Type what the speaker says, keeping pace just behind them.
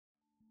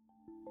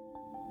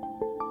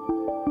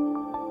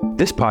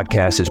This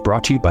podcast is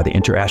brought to you by the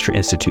Inter-Astra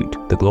Institute,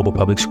 the global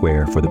public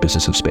square for the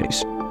business of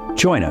space.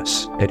 Join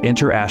us at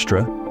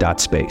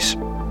interastra.space.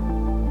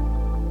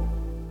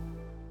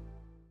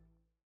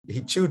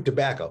 He chewed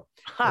tobacco.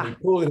 And he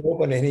pulled it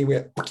open and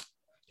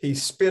he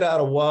spit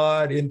out a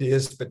wad into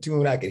his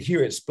spittoon. I could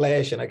hear it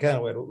splash and I kind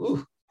of went,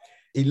 ooh.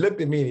 He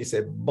looked at me and he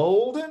said,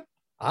 "Bolden,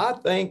 I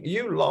think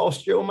you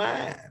lost your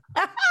mind.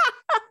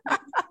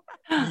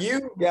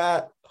 You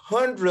got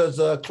hundreds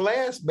of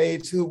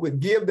classmates who would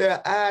give their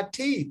eye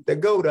teeth to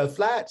go to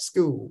flight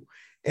school.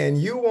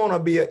 And you want to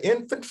be an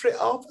infantry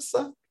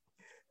officer?"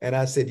 And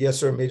I said, "Yes,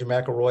 sir, Major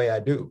McElroy, I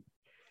do."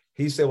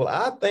 He said, "Well,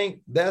 I think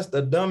that's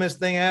the dumbest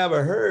thing I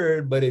ever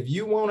heard, but if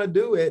you want to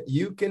do it,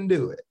 you can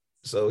do it."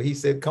 So he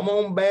said, "Come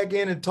on back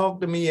in and talk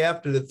to me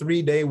after the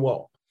 3-day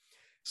walk."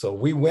 So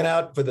we went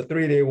out for the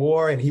 3-day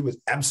war and he was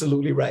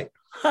absolutely right.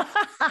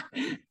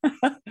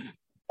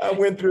 I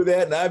went through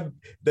that and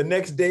the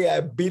next day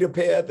I beat a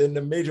path in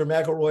the Major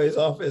McElroy's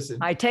office.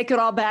 And I take it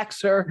all back,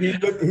 sir. He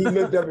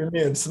looked up at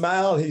me and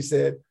smiled. He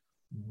said,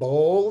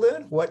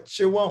 "Bolden, what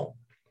you want?"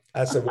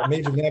 I said, "Well,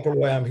 Major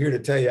McElroy, I'm here to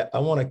tell you, I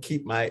want to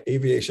keep my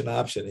aviation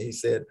option." He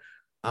said,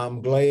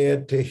 "I'm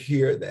glad to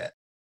hear that."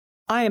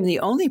 I am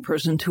the only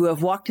person to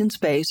have walked in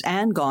space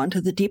and gone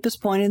to the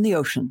deepest point in the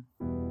ocean.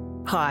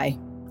 Hi,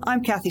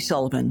 I'm Kathy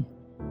Sullivan,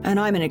 and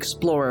I'm an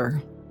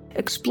explorer.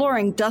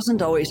 Exploring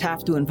doesn't always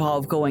have to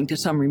involve going to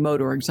some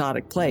remote or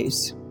exotic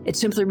place. It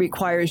simply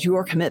requires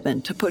your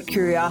commitment to put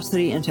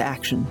curiosity into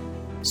action.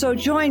 So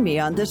join me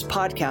on this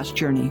podcast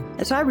journey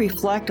as I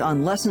reflect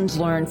on lessons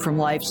learned from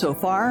life so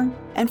far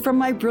and from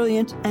my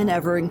brilliant and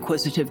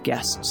ever-inquisitive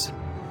guests.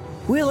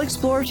 We'll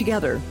explore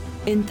together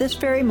in this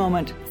very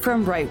moment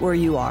from right where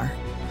you are.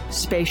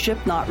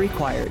 Spaceship not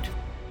required.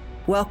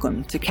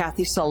 Welcome to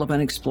Kathy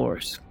Sullivan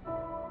Explores.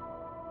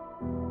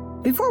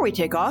 Before we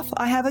take off,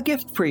 I have a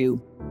gift for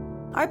you.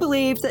 I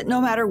believe that no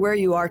matter where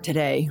you are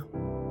today,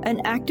 an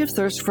active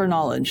thirst for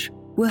knowledge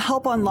will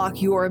help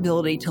unlock your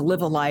ability to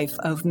live a life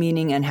of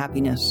meaning and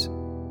happiness.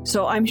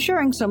 So I'm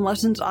sharing some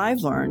lessons I've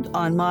learned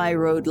on my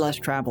road less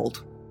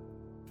traveled.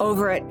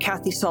 Over at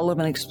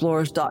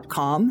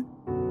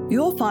KathySullivanExplores.com,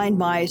 you'll find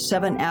my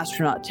 7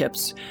 astronaut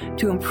tips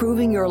to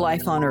improving your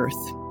life on Earth.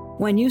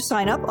 When you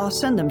sign up, I'll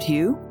send them to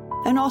you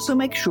and also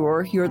make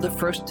sure you're the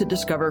first to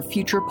discover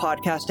future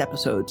podcast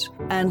episodes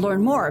and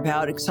learn more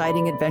about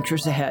exciting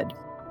adventures ahead.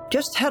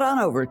 Just head on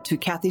over to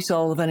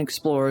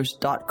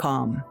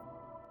KathySullivanExplores.com.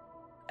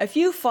 If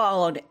you've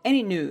followed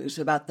any news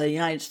about the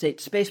United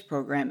States space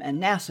program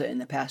and NASA in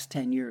the past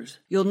 10 years,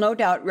 you'll no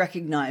doubt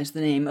recognize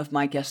the name of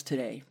my guest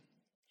today.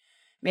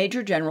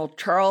 Major General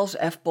Charles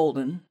F.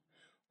 Bolden,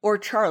 or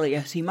Charlie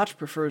as he much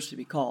prefers to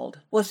be called,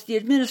 was the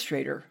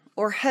administrator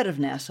or head of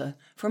NASA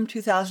from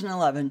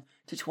 2011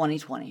 to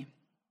 2020.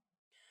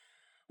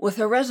 With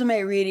a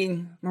resume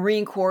reading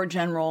Marine Corps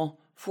General,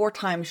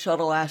 4-time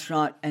shuttle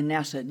astronaut, and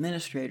NASA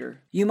administrator,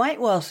 you might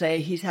well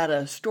say he's had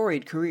a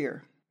storied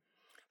career.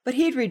 But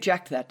he'd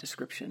reject that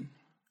description.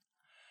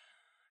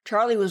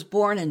 Charlie was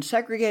born in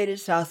segregated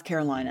South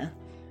Carolina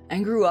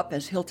and grew up,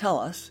 as he'll tell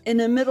us, in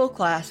a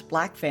middle-class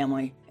Black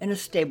family in a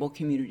stable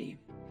community.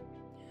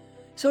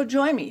 So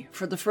join me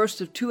for the first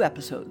of 2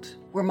 episodes,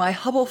 where my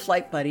Hubble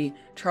flight buddy,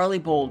 Charlie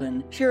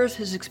Bolden, shares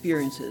his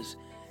experiences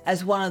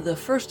as one of the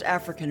first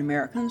African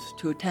Americans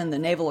to attend the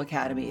Naval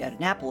Academy at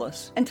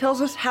Annapolis, and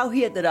tells us how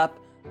he ended up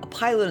a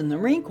pilot in the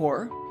Marine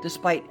Corps,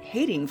 despite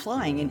hating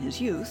flying in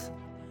his youth,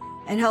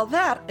 and how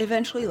that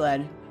eventually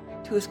led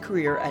to his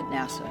career at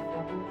NASA.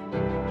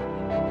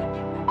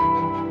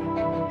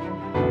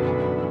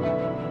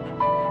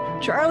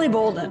 Charlie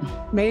Bolden,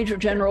 Major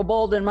General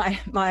Bolden,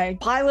 my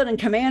pilot and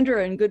commander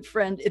and good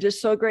friend, it is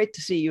so great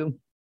to see you.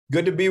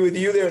 Good to be with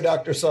you there,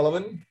 Dr.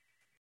 Sullivan.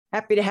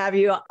 Happy to have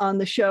you on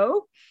the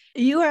show.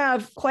 You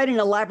have quite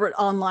an elaborate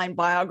online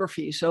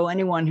biography, so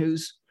anyone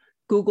who's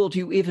Googled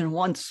you even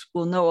once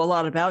will know a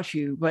lot about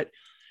you. But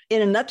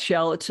in a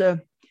nutshell, it's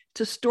a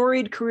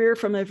storied career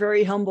from a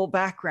very humble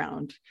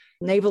background.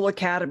 Naval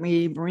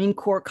Academy, Marine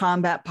Corps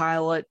combat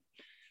pilot,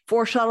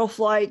 4 shuttle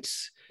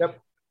flights,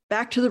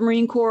 back to the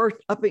Marine Corps,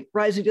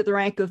 rising to the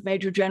rank of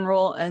Major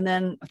General, and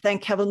then,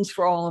 thank heavens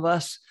for all of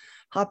us,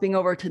 hopping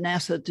over to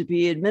NASA to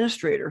be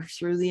administrator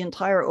through the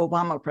entire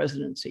Obama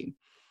presidency.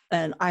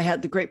 And I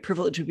had the great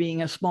privilege of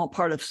being a small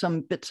part of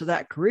some bits of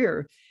that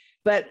career.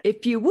 But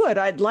if you would,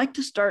 I'd like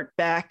to start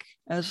back,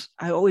 as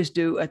I always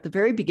do, at the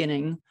very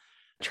beginning.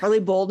 Charlie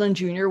Bolden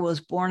Jr. was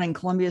born in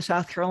Columbia,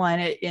 South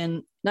Carolina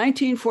in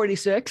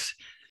 1946.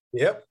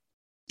 Yep.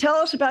 Tell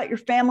us about your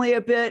family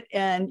a bit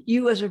and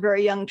you as a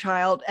very young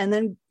child, and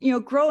then,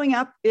 growing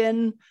up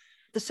in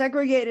the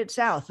segregated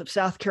South of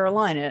South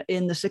Carolina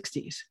in the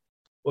 60s.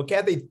 Well,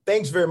 Kathy,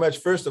 thanks very much,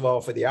 first of all,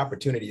 for the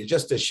opportunity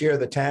just to share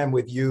the time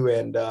with you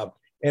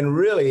and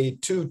really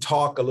to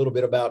talk a little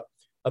bit about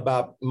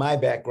my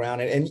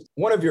background. And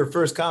one of your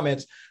first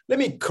comments, let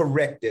me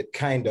correct it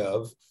kind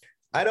of.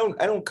 I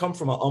don't come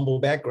from an humble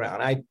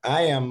background.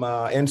 I am,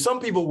 and some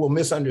people will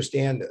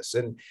misunderstand this.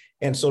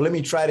 And so let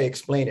me try to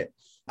explain it.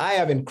 I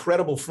have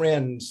incredible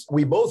friends.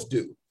 We both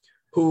do.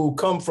 who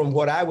come from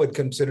what I would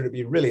consider to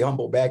be really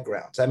humble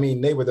backgrounds. I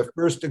mean, they were the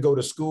first to go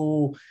to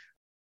school.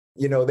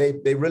 You know,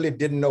 they really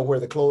didn't know where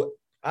the clothes.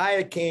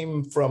 I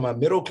came from a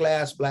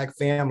middle-class Black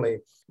family.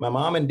 My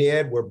mom and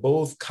dad were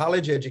both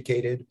college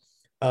educated.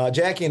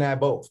 Jackie and I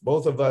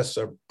both of us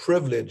are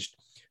privileged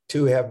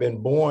to have been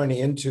born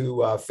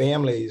into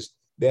families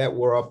that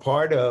were a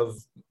part of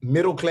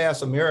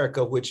middle-class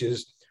America, which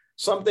is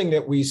something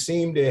that we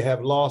seem to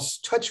have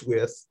lost touch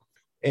with,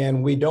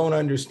 and we don't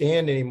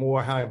understand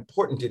anymore how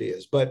important it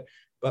is. But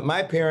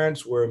my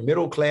parents were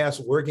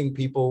middle-class working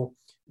people.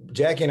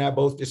 Jackie and I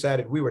both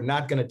decided we were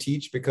not going to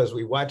teach because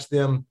we watched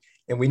them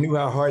and we knew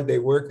how hard they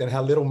worked and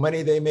how little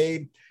money they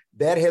made.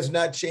 That has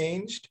not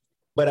changed,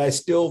 but I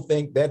still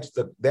think that's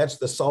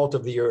the salt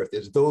of the earth,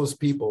 is those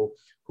people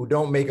who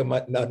don't make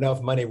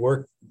enough money,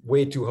 work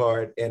way too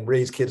hard, and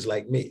raise kids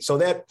like me. So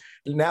that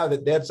now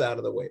that's out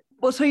of the way.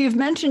 Well, so you've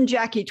mentioned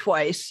Jackie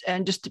twice,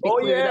 and just to be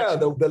clear, yeah,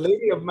 the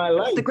lady of my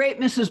life, the great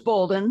Mrs.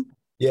 Bolden.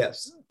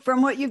 Yes.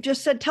 From what you've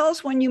just said, tell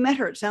us when you met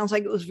her. It sounds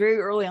like it was very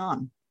early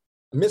on.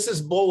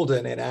 Mrs.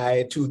 Bolden and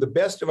I, to the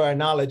best of our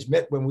knowledge,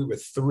 met when we were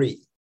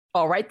 3.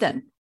 All right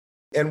then.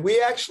 And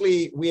we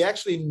actually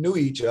knew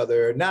each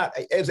other, not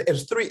as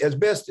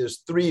best as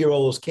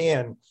 3-year-olds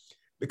can,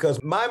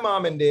 because my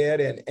mom and dad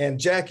and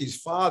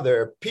Jackie's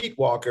father, Pete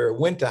Walker,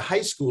 went to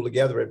high school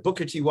together at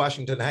Booker T.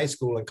 Washington High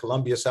School in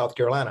Columbia, South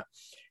Carolina.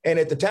 And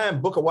at the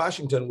time, Booker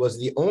Washington was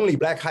the only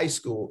Black high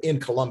school in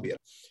Columbia.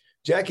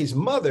 Jackie's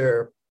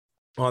mother,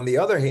 on the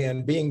other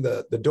hand, being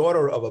the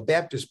daughter of a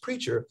Baptist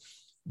preacher,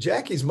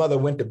 Jackie's mother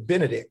went to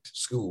Benedict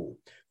School,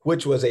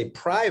 which was a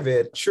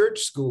private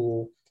church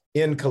school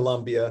in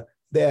Columbia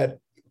that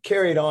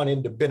carried on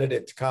into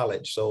Benedict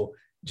College. So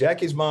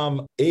Jackie's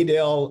mom,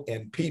 Adele,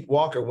 and Pete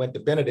Walker went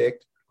to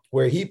Benedict,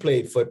 where he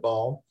played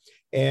football.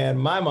 And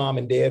my mom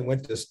and dad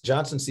went to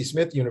Johnson C.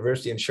 Smith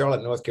University in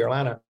Charlotte, North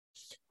Carolina,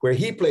 where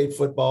he played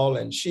football,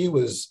 and she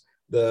was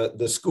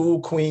the school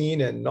queen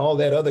and all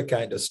that other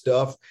kind of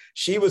stuff.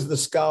 She was the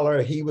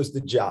scholar, he was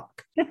the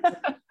jock.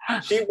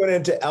 She went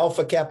into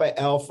Alpha Kappa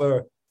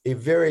Alpha, a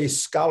very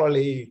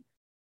scholarly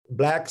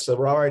Black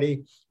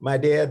sorority. My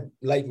dad,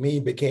 like me,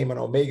 became an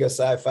Omega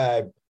Psi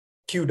Phi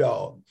Q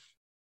dog.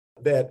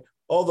 That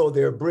although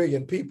they're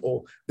brilliant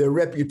people, their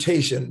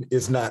reputation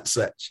is not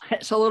such.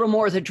 It's a little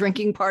more the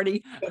drinking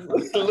party.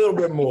 A little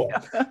bit more.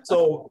 Yeah.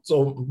 So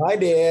my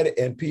dad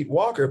and Pete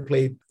Walker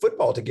played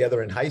football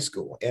together in high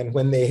school. And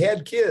when they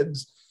had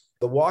kids,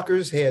 the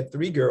Walkers had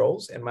 3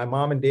 girls and my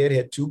mom and dad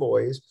had 2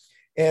 boys.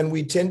 And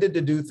we tended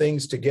to do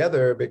things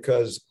together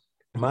because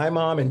my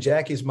mom and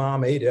Jackie's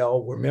mom,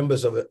 Adele, were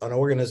members of an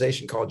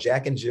organization called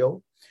Jack and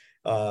Jill,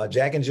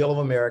 Jack and Jill of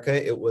America.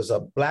 It was a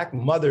Black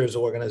mothers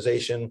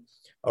organization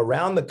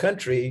around the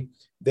country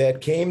that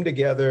came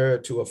together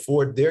to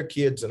afford their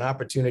kids an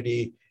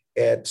opportunity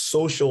at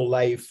social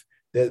life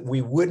that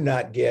we would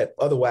not get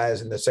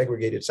otherwise in the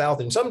segregated South,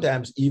 and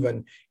sometimes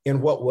even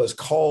in what was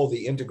called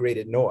the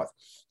integrated North.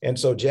 And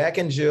so Jack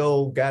and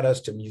Jill got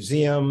us to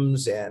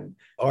museums and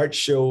art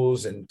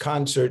shows and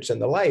concerts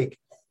and the like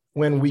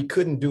when we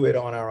couldn't do it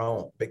on our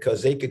own,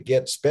 because they could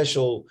get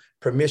special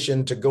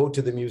permission to go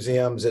to the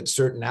museums at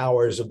certain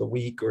hours of the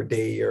week or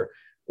day or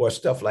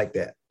stuff like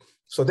that.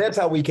 So that's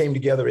how we came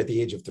together at the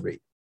age of 3.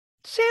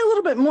 Say a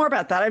little bit more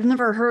about that. I've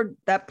never heard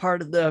that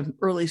part of the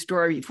early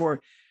story before.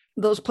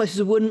 Those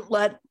places wouldn't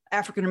let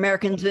African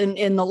Americans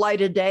in the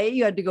light of day.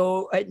 You had to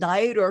go at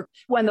night, or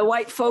when the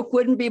white folk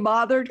wouldn't be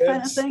bothered,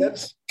 kind of thing.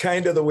 That's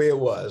kind of the way it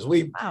was.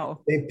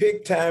 They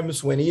picked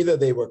times when either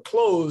they were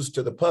closed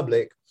to the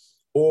public,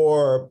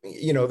 or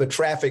the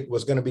traffic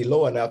was going to be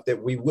low enough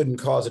that we wouldn't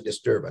cause a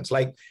disturbance.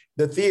 Like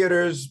the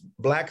theaters,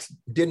 Blacks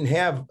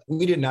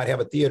we did not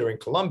have a theater in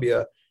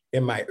Columbia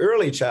in my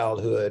early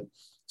childhood.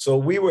 So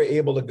we were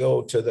able to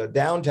go to the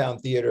downtown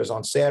theaters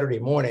on Saturday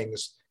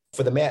mornings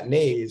for the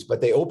matinees,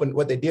 but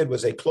what they did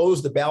was they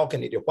closed the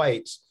balcony to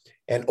whites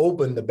and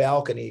opened the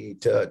balcony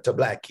to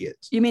Black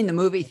kids. You mean the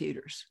movie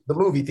theaters? The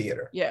movie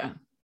theater. Yeah.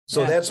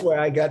 So that's where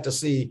I got to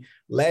see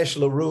Lash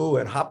LaRue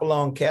and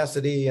Hopalong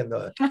Cassidy and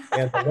the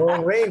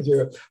Lone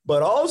Ranger.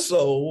 But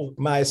also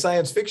my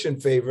science fiction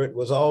favorite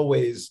was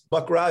always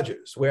Buck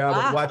Rogers, where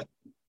I would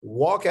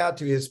walk out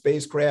to his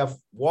spacecraft,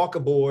 walk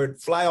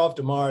aboard, fly off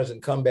to Mars,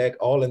 and come back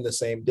all in the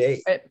same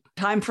day.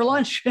 Time for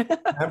lunch.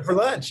 Time for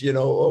lunch,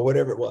 or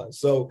whatever it was.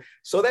 So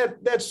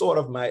that's sort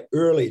of my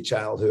early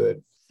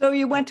childhood. So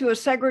you went to a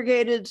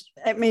segregated,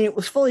 it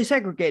was fully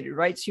segregated,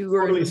 right? So you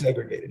were fully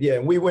segregated. Yeah.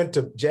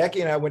 And Jackie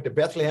and I went to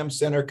Bethlehem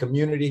Center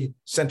Community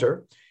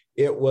Center.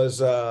 It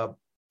was a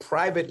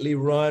privately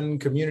run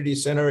community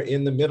center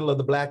in the middle of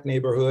the Black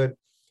neighborhood,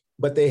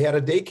 but they had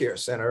a daycare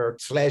center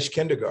 /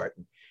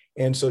 kindergarten.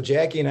 And so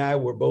Jackie and I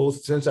were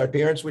both, since our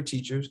parents were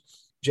teachers,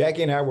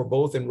 Jackie and I were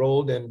both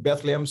enrolled in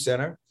Bethlehem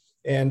Center.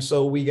 And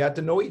so we got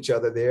to know each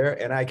other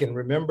there. And I can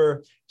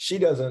remember, she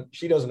doesn't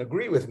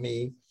agree with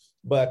me,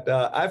 but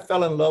I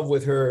fell in love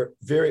with her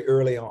very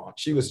early on.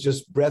 She was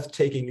just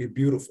breathtakingly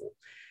beautiful.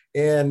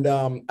 And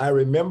I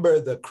remember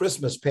the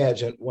Christmas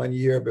pageant one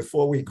year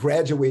before we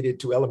graduated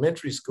to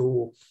elementary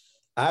school.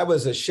 I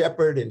was a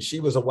shepherd and she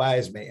was a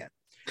wise man.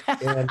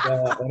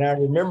 And I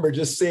remember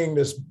just seeing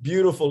this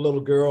beautiful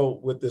little girl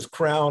with this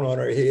crown on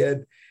her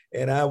head.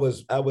 And I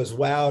was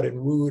wowed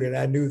and wooed. And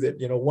I knew that,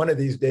 one of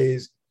these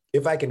days,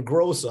 if I can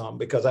grow some,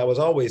 because I was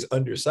always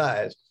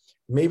undersized,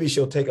 maybe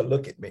she'll take a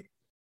look at me.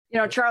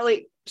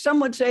 Charlie,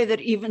 some would say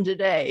that even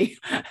today,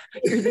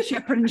 you're the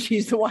shepherd and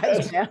she's the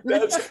wise man.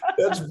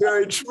 That's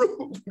very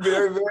true.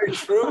 Very, very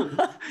true.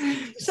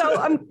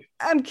 So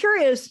I'm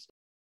curious.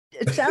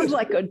 It sounds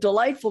like a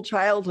delightful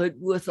childhood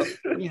with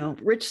a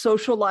rich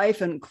social life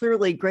and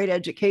clearly great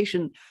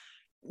education.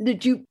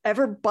 Did you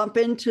ever bump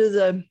into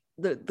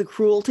the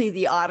cruelty,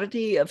 the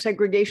oddity of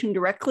segregation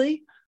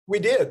directly? We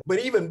did. But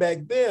even back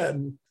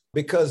then,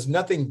 because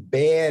nothing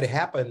bad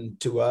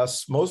happened to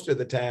us most of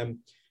the time,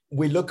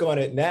 we look on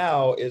it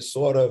now as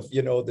sort of,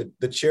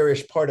 the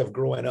cherished part of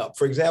growing up.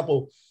 For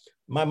example,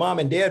 my mom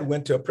and dad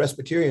went to a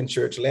Presbyterian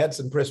church,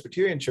 Ladson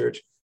Presbyterian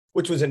Church,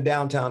 which was in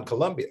downtown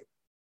Columbia.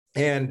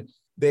 And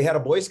they had a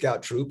Boy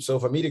Scout troop. So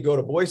for me to go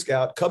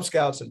to Cub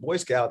Scouts and Boy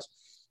Scouts,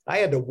 I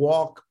had to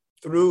walk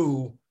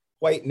through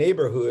white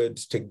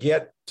neighborhoods to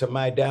get to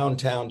my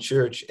downtown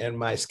church and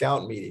my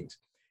scout meetings.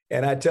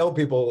 And I tell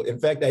people, in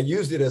fact, I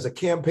used it as a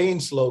campaign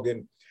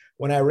slogan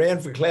when I ran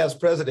for class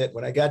president,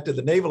 when I got to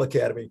the Naval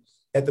Academy.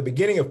 At the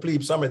beginning of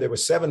plebe summer, there were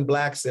 7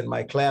 Blacks in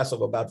my class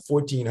of about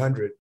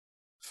 1,400.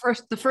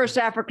 The first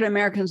African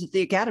Americans at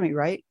the academy,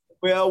 right?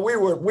 Well, we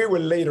were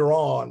later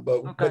on,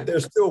 but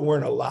there still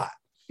weren't a lot.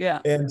 Yeah.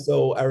 And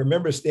so I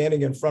remember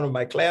standing in front of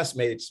my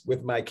classmates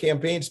with my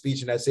campaign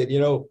speech, and I said,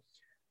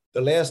 the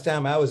last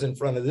time I was in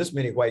front of this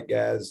many white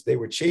guys, they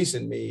were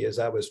chasing me as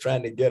I was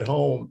trying to get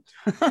home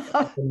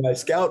from my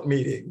scout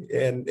meeting.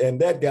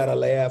 And that got a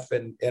laugh,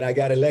 and I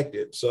got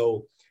elected.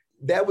 So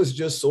that was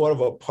just sort of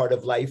a part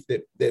of life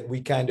that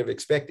we kind of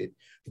expected.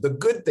 The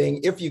good thing,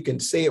 if you can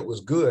say it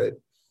was good,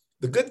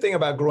 the good thing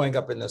about growing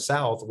up in the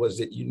South was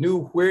that you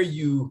knew where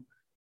you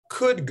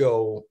could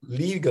go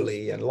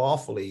legally and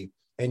lawfully,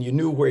 and you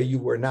knew where you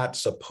were not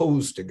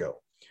supposed to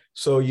go.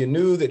 So you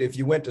knew that if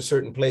you went to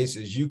certain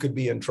places, you could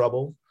be in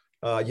trouble.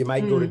 You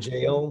might go to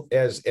jail,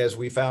 as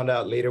we found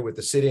out later with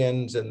the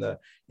sit-ins and the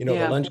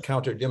lunch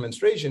counter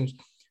demonstrations,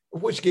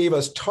 which gave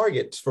us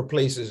targets for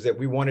places that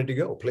we wanted to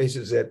go,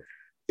 places that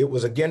it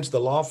was against the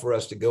law for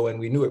us to go, and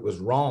we knew it was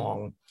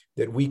wrong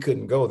that we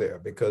couldn't go there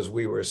because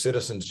we were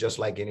citizens just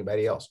like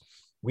anybody else.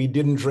 We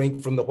didn't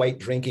drink from the white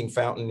drinking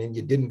fountain, and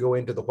you didn't go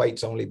into the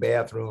whites only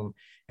bathroom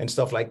and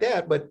stuff like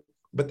that. But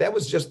that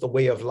was just the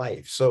way of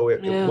life. So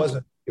it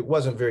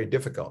wasn't very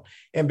difficult.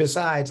 And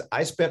besides,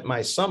 I spent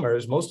most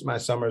of my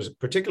summers,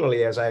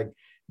 particularly as I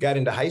got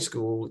into high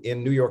school,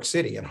 in New York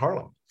City, in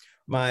Harlem.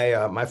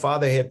 My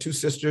father had 2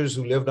 sisters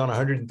who lived on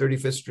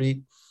 135th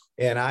Street.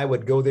 And I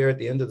would go there at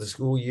the end of the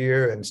school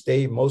year and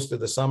stay most of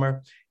the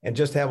summer and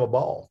just have a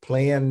ball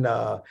playing,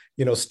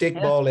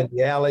 stickball in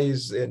the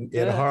alleys in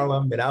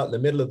Harlem and out in the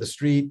middle of the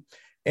street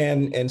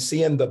and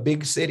seeing the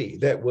big city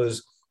that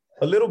was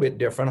a little bit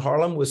different.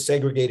 Harlem was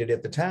segregated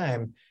at the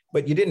time,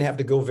 but you didn't have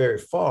to go very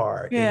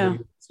far in New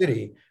York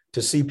City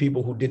to see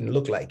people who didn't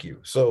look like you.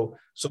 So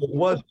it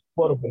was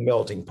sort of a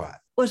melting pot.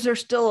 Was there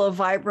still a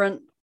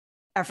vibrant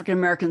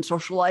African-American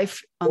social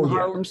life on the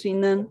Harlem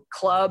scene then?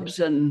 Clubs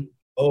and...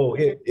 Oh,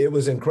 it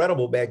was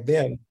incredible back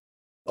then.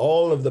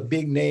 All of the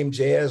big name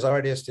jazz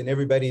artists and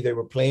everybody, they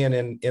were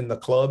playing in the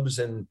clubs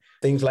and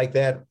things like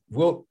that.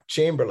 Wilt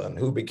Chamberlain,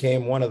 who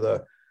became one of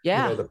the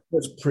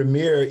first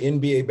premier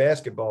NBA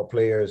basketball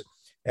players,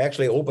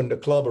 actually opened a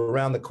club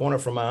around the corner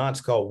from my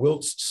aunt's called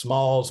Wilt's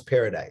Small's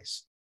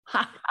Paradise.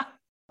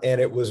 And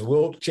it was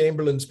Wilt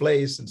Chamberlain's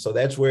place. And so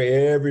that's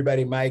where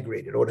everybody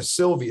migrated, or to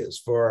Sylvia's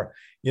for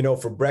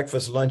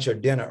breakfast, lunch, or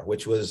dinner,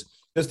 which was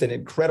just an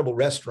incredible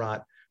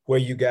restaurant where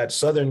you got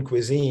Southern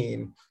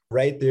cuisine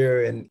right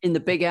there in the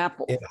Big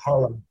Apple, in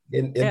Harlem,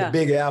 in the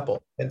Big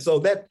Apple. And so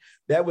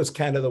that was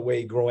kind of the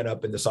way growing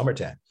up in the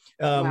summertime.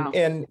 Wow.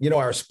 And,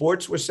 our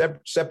sports were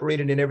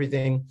separated and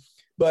everything,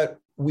 but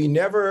we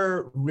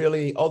never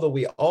really, although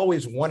we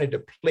always wanted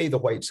to play the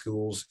white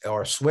schools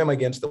or swim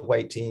against the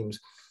white teams,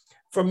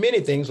 for many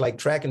things like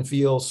track and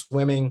field,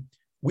 swimming,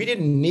 we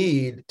didn't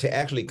need to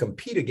actually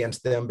compete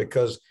against them,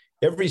 because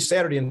every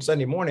Saturday and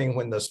Sunday morning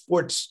when the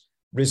sports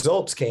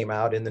results came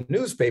out in the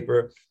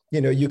newspaper,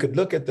 you could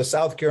look at the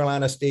South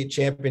Carolina State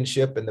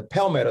Championship and the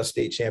Palmetto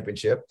State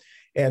Championship,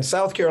 and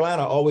South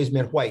Carolina always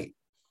meant white.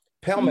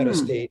 Palmetto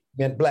State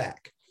meant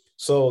black.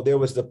 So there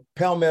was the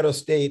Palmetto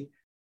State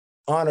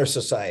Honor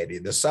Society,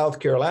 the South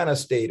Carolina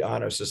State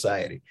Honor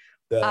Society,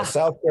 the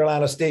South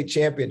Carolina State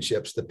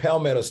Championships, the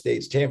Palmetto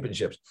State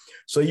Championships.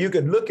 So you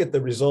could look at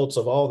the results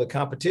of all the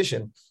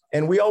competition,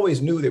 and we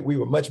always knew that we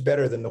were much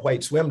better than the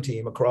white swim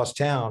team across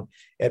town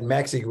at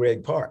Maxie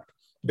Gregg Park,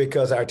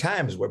 because our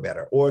times were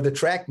better, or the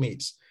track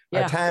meets,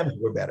 our times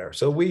were better.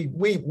 So we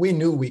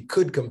knew we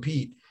could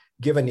compete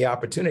given the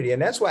opportunity.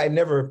 And that's why I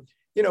never,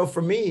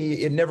 for me,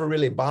 it never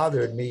really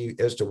bothered me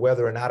as to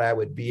whether or not I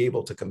would be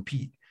able to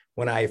compete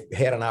when I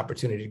had an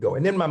opportunity to go.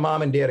 And then my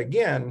mom and dad,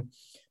 again,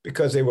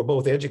 because they were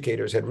both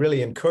educators, had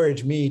really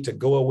encouraged me to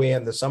go away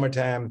in the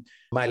summertime,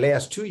 my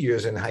last 2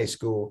 years in high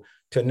school,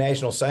 to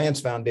National Science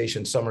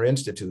Foundation Summer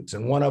Institutes.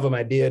 And one of them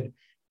I did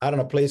out in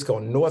a place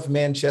called North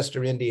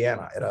Manchester,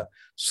 Indiana, at a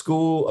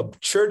school, a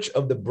Church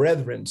of the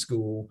Brethren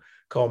school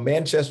called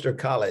Manchester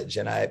College.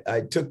 And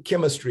I took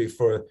chemistry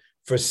for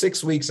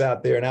 6 weeks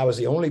out there, and I was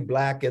the only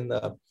Black in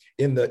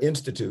the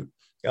institute.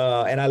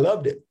 And I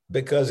loved it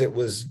because it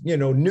was,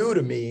 new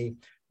to me,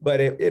 but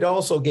it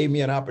also gave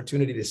me an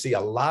opportunity to see a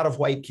lot of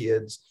white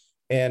kids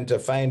and to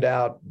find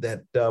out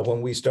that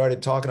when we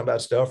started talking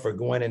about stuff or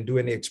going and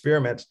doing the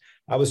experiments,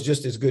 I was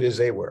just as good as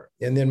they were.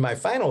 And then my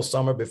final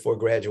summer before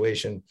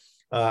graduation,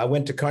 I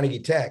went to Carnegie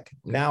Tech,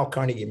 now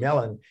Carnegie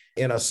Mellon,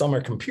 in a summer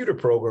computer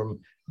program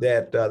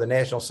that the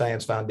National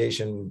Science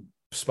Foundation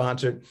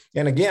sponsored.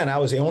 And again, I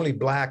was the only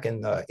Black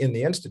in the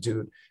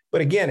institute. But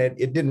again,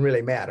 it didn't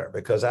really matter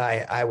because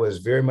I was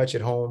very much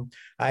at home.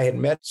 I had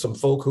met some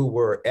folk who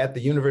were at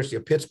the University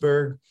of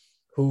Pittsburgh,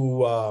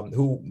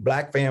 who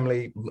Black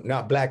family,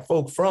 not Black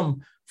folk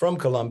from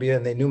Columbia,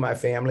 and they knew my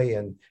family,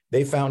 and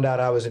they found out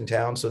I was in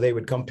town, so they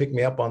would come pick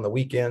me up on the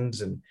weekends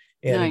and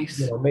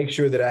nice. Make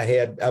sure that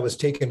I was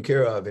taken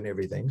care of and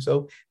everything.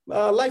 So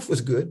life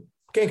was good.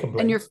 Can't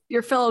complain. And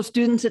your fellow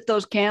students at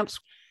those camps,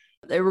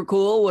 they were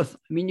cool with.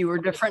 I mean, you were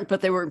different, but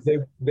they were.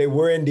 They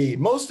were indeed.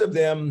 Most of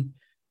them.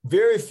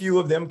 Very few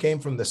of them came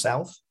from the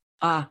South.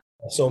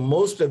 So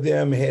most of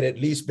them had at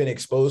least been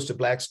exposed to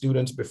Black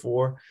students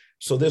before.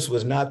 So this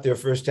was not their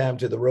first time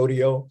to the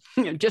rodeo.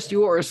 Just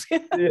yours.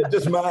 Yeah,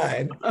 just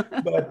mine.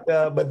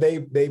 But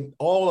they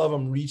all of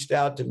them reached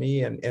out to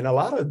me, and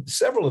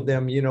several of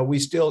them, we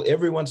still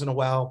every once in a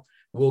while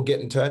we'll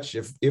get in touch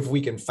if we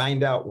can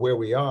find out where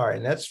we are.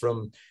 And that's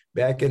from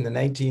back in the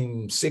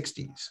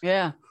 1960s.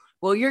 Yeah.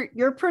 Well,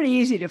 you're pretty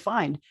easy to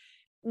find.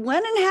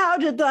 When and how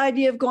did the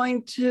idea of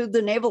going to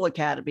the Naval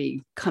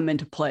Academy come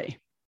into play?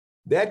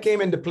 That came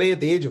into play at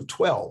the age of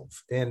 12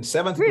 in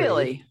seventh grade.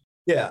 Really?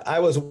 Yeah, I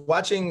was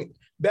watching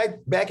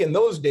back in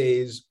those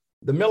days,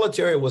 the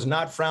military was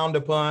not frowned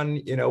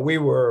upon. We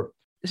were.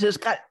 This has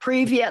got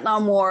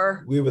pre-Vietnam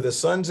War. We were the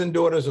sons and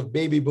daughters of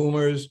baby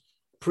boomers,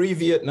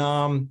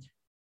 pre-Vietnam.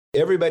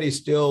 Everybody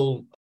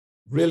still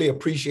really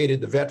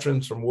appreciated the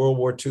veterans from World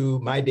War II,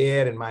 my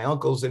dad and my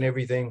uncles and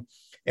everything.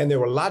 And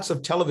there were lots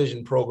of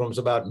television programs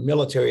about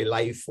military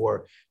life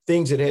or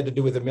things that had to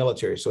do with the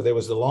military. So there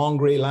was the Long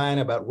Gray Line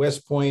about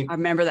West Point. I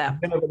remember that.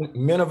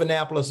 Men of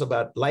Annapolis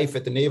about life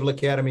at the Naval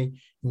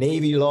Academy.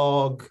 Navy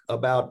Log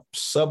about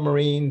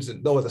submarines.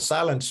 And though the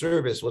Silent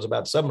Service was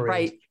about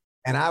submarines. Right.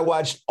 And I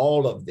watched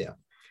all of them.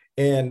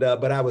 And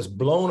but I was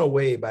blown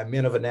away by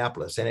Men of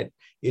Annapolis. And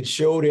it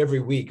showed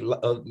every week,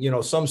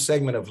 some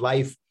segment of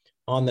life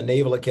on the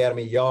Naval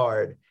Academy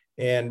yard.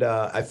 And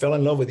I fell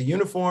in love with the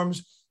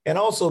uniforms. And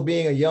also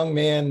being a young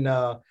man,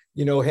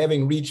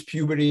 having reached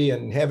puberty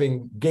and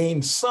having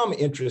gained some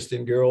interest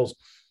in girls,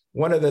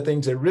 one of the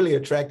things that really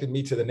attracted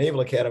me to the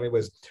Naval Academy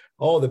was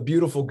all the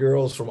beautiful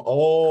girls from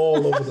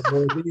all over the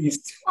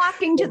Northeast.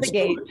 Flocking to the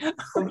gate.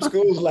 From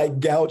schools like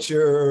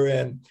Goucher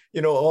and,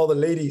 all the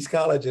ladies'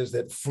 colleges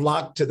that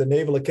flocked to the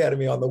Naval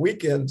Academy on the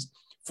weekends.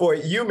 For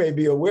you may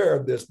be aware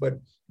of this,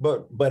 but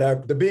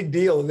the big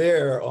deal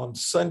there on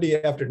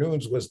Sunday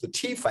afternoons was the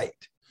tea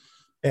fight.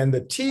 And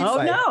the tea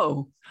fight. Oh,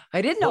 no.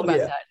 I didn't know about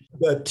that.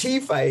 The tea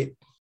fight,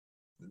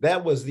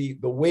 that was the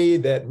way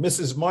that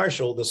Mrs.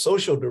 Marshall, the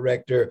social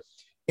director,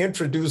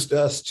 introduced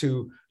us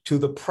to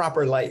the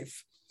proper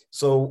life.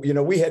 So,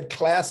 we had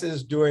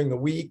classes during the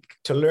week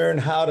to learn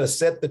how to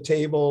set the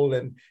table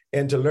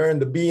and to learn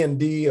the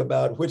B&D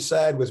about which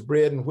side was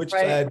bread and which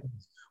side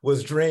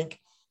was drink.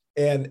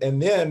 And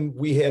then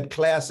we had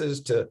classes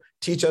to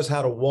teach us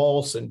how to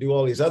waltz and do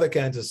all these other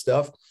kinds of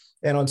stuff.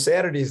 And on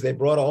Saturdays, they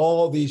brought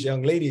all these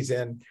young ladies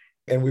in.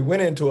 And we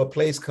went into a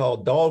place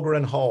called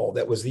Dahlgren Hall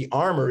that was the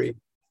armory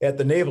at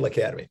the Naval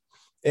Academy.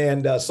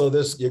 And so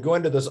you go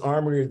into this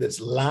armory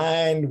that's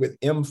lined with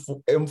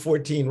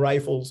M14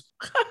 rifles.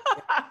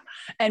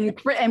 and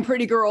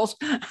pretty girls.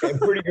 And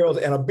pretty girls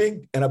and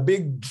a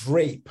big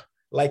drape,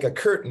 like a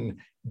curtain,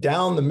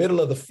 down the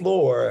middle of the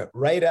floor,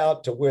 right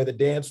out to where the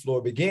dance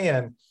floor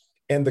began.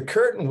 And the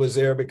curtain was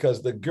there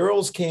because the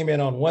girls came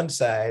in on one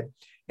side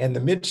and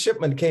the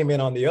midshipmen came in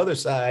on the other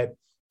side.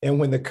 And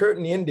when the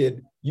curtain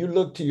ended, you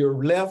looked to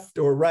your left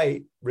or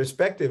right,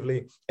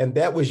 respectively, and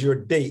that was your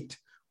date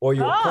or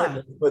your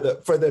partner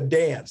for the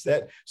dance.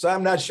 So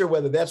I'm not sure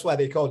whether that's why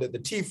they called it the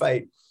tea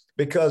fight,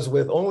 because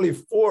with only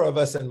 4 of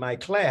us in my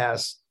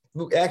class,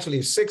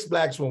 actually 6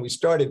 Blacks when we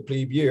started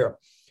plebe year,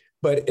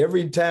 but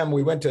every time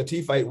we went to a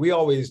tea fight, we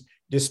always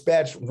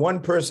dispatched one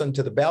person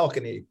to the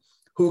balcony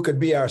who could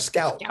be our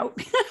scout.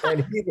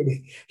 And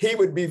he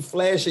would be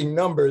flashing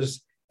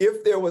numbers.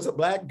 If there was a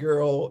Black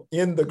girl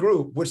in the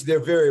group, which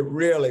there very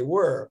rarely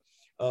were,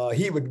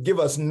 he would give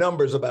us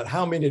numbers about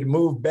how many to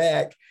move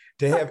back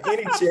to have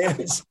any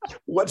chance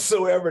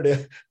whatsoever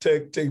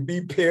to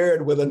be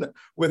paired with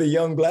a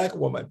young Black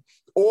woman.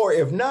 Or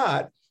if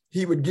not,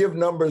 he would give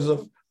numbers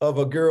of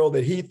a girl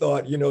that he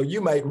thought,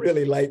 you might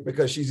really like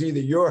because she's either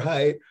your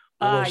height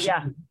or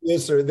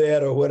this or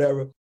that or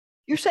whatever.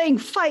 You're saying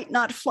fight,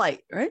 not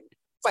flight, right?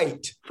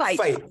 Fight.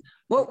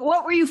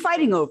 What were you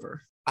fighting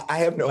over? I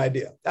have no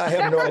idea. I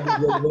have no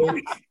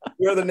idea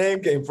where the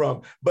name came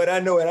from. But I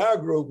know in our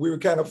group, we were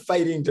kind of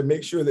fighting to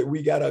make sure that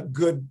we got a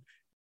good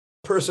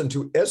person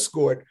to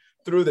escort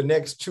through the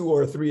next 2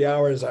 or 3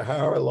 hours or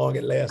however long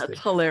it lasted.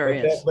 That's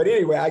hilarious. But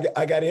anyway,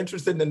 I got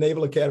interested in the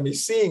Naval Academy,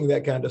 seeing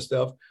that kind of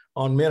stuff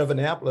on Men of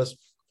Annapolis.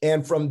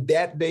 And from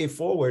that day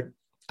forward,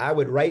 I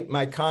would write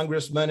my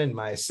congressman and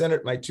my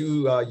Senate, my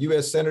 2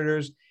 U.S.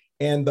 senators,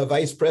 and the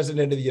vice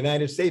president of the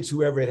United States,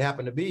 whoever it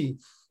happened to be.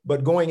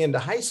 But going into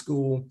high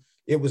school,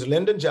 it was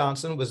Lyndon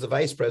Johnson was the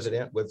vice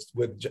president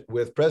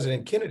with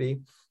President Kennedy,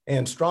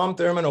 and Strom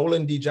Thurmond,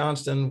 Olin D.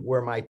 Johnston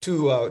were my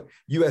 2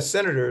 U.S.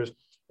 senators,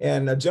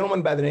 and a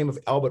gentleman by the name of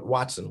Albert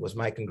Watson was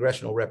my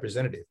congressional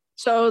representative.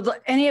 So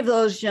any of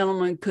those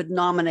gentlemen could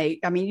nominate.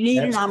 I mean, you need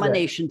That's a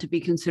nomination to be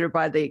considered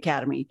by the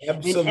Academy.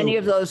 Absolutely. And any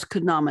of those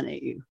could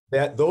nominate you.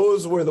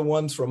 Those were the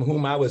ones from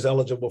whom I was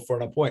eligible for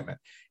an appointment.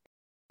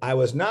 I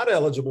was not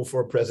eligible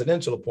for a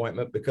presidential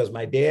appointment because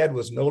my dad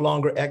was no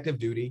longer active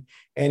duty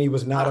and he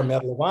was not a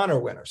Medal of Honor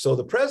winner. So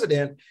the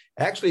president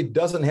actually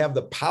doesn't have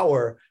the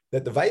power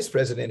that the vice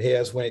president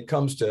has when it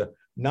comes to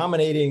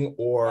nominating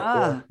or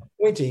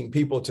appointing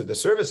people to the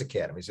service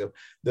academy. So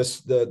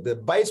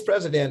the vice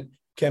president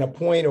can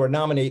appoint or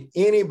nominate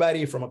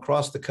anybody from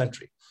across the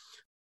country.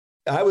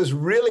 I was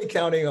really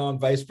counting on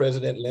Vice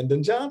President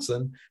Lyndon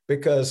Johnson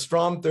because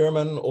Strom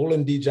Thurmond,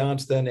 Olin D.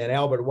 Johnston, and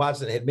Albert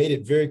Watson had made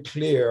it very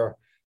clear,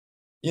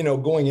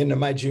 going into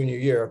my junior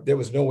year, there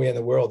was no way in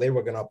the world they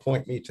were going to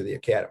appoint me to the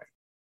academy.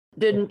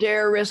 Didn't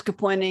dare risk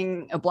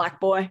appointing a black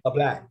boy? A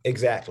black,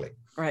 exactly.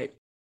 Right.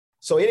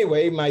 So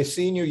anyway, my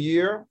senior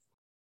year,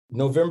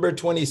 November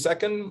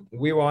 22nd,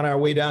 we were on our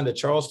way down to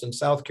Charleston,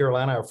 South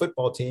Carolina, our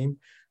football team,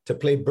 to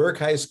play Burke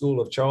High School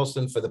of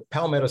Charleston for the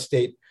Palmetto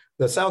State,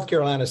 the South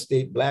Carolina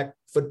State Black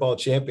Football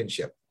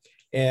Championship.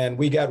 And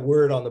we got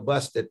word on the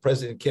bus that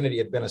President Kennedy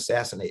had been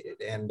assassinated.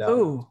 And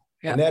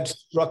that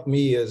struck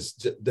me as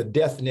the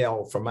death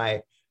knell for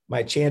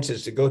my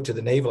chances to go to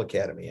the Naval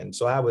Academy. And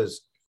so I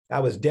was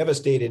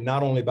devastated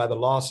not only by the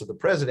loss of the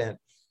president,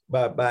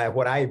 but by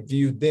what I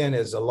viewed then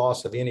as a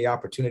loss of any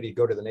opportunity to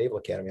go to the Naval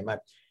Academy.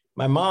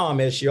 My mom,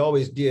 as she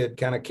always did,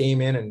 kind of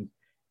came in and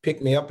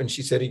picked me up and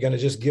she said, "You're going to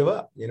just give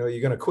up, you're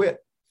going to quit."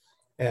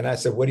 And I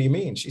said, "What do you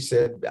mean?" She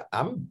said,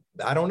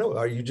 I don't know.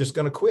 Are you just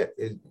going to quit?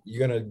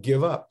 You're going to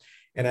give up?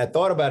 And I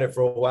thought about it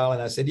for a while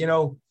and I said,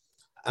 I'm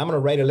going to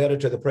write a letter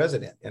to the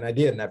president. And I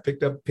did. And I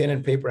picked up pen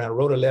and paper and I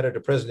wrote a letter to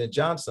President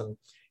Johnson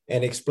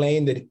and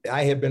explained that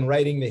I had been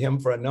writing to him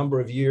for a number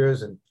of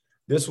years. And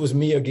this was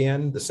me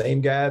again, the same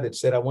guy that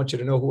said, "I want you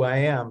to know who I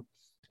am.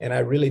 And I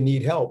really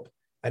need help.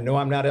 I know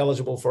I'm not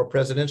eligible for a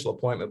presidential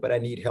appointment, but I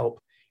need help."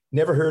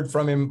 Never heard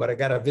from him, but I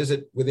got a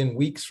visit within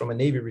weeks from a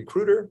Navy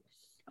recruiter.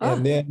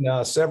 And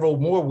then several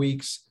more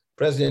weeks,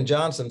 President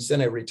Johnson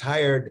sent a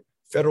retired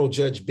federal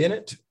Judge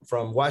Bennett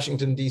from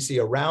Washington, D.C.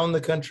 around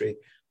the country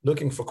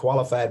looking for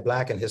qualified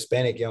Black and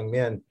Hispanic young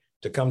men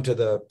to come to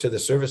the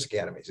service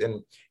academies.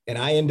 And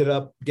I ended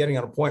up getting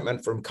an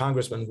appointment from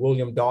Congressman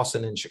William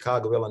Dawson in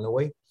Chicago,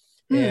 Illinois,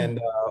 and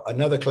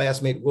another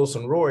classmate,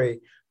 Wilson Rory,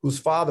 whose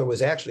father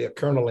was actually a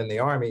colonel in the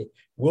Army.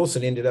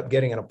 Wilson ended up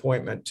getting an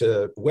appointment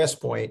to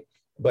West Point,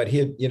 but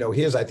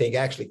his, I think,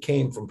 actually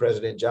came from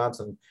President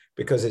Johnson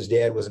because his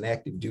dad was an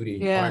active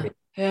duty Army.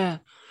 Yeah.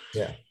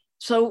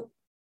 So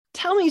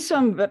tell me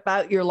some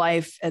about your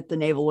life at the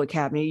Naval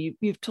Academy.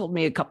 You've told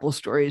me a couple of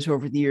stories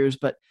over the years,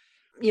 but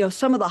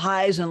some of the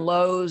highs and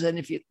lows. And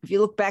if you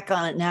look back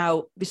on it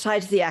now,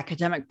 besides the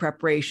academic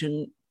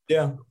preparation,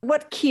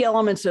 what key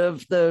elements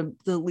of the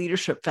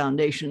leadership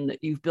foundation that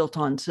you've built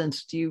on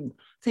since do you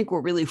think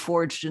were really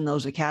forged in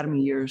those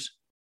academy years?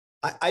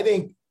 I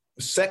think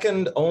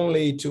second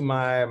only to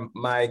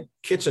my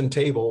kitchen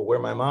table, where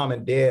my mom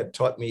and dad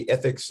taught me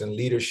ethics and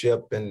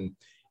leadership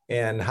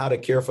and how to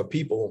care for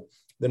people,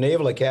 the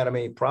Naval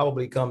Academy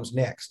probably comes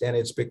next. And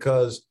it's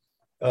because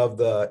of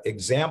the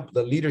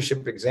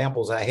leadership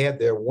examples I had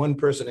there. One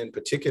person in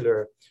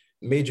particular,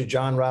 Major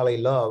John Riley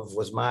Love,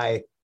 was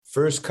my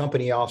first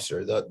company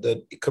officer,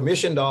 the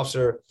commissioned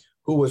officer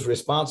who was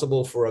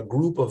responsible for a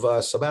group of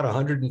us, about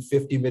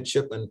 150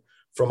 midshipmen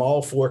from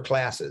all 4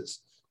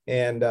 classes.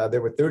 And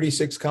there were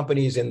 36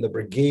 companies in the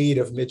brigade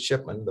of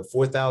midshipmen, the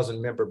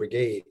 4,000 member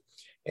brigade.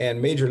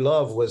 And Major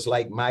Love was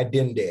like my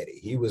den daddy.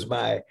 He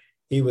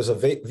was a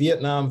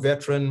Vietnam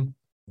veteran,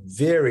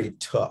 very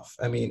tough.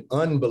 I mean,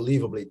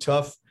 unbelievably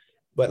tough,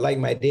 but like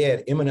my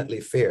dad,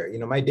 eminently fair.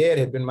 My dad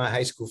had been my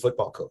high school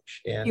football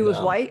coach. And he was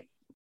white?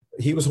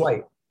 He was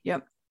white.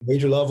 Yep.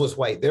 Major Love was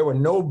white. There were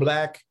no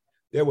black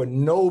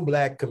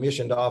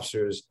commissioned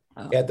officers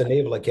at the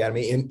Naval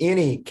Academy in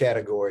any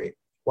category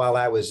while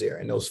I was there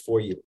in those 4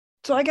 years.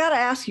 So I got to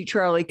ask you,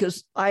 Charlie,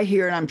 because I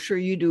hear, and I'm sure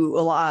you do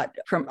a lot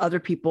from other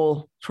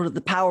people, sort of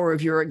the power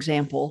of your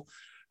example,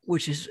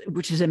 which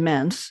is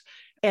immense.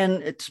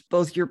 And it's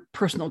both your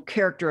personal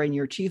character and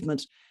your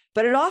achievements,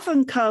 but it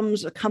often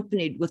comes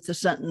accompanied with the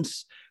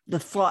sentence, the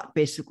thought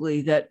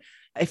basically that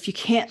if you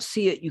can't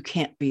see it, you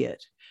can't be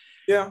it.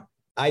 Yeah,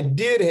 I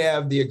did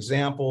have the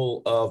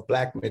example of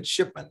Black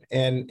midshipmen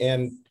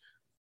and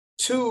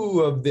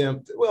 2 of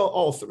them, well,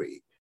 all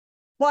 3.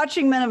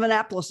 watching Men of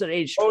Annapolis at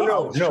age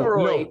 12.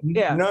 Oh,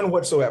 no, none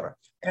whatsoever.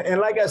 And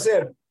like I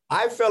said,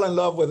 I fell in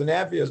love with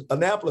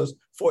Annapolis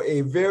for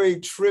a very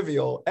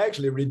trivial,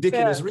 actually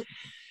ridiculous reason.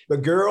 The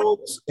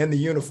girls and the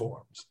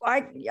uniforms.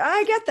 I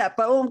get that,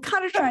 but what I'm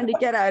kind of trying to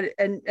get at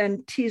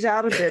and tease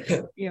out a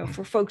bit,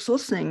 for folks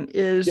listening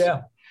is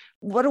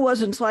what it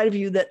was inside of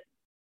you that,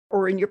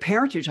 or in your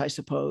parentage, I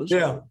suppose.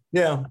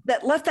 That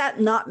let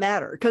that not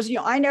matter. Because,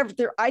 I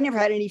never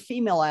had any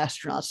female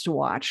astronauts to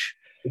watch.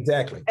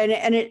 Exactly.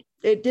 And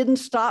it didn't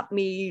stop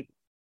me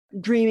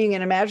dreaming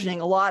and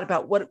imagining a lot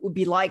about what it would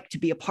be like to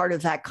be a part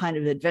of that kind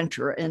of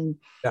adventure. And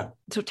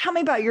so tell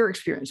me about your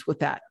experience with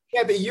that.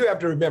 Yeah, but you have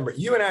to remember,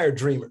 you and I are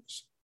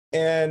dreamers.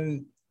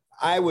 And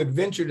I would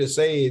venture to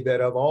say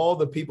that of all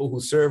the people who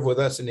serve with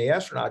us in the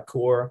astronaut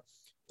corps,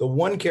 the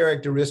one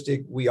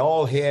characteristic we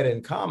all had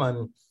in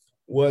common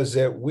was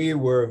that we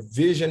were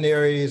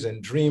visionaries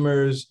and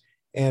dreamers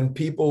and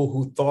people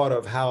who thought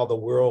of how the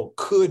world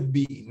could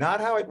be, not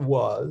how it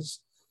was,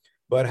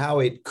 but how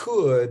it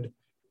could.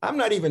 I'm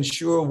not even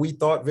sure we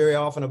thought very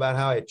often about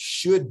how it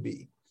should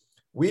be.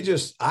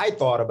 I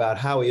thought about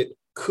how it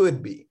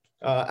could be.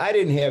 I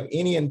didn't have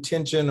any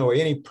intention or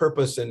any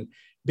purpose in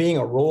being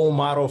a role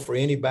model for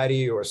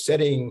anybody or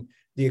setting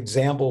the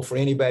example for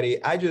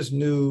anybody. I just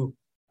knew,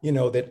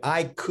 that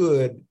I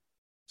could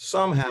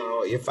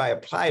somehow, if I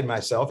applied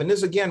myself, and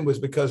this again was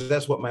because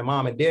that's what my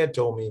mom and dad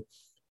told me,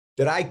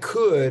 that I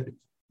could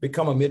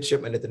become a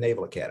midshipman at the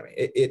Naval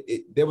Academy.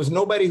 There was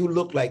nobody who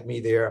looked like me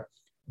there,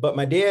 but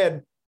my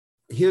dad,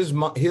 his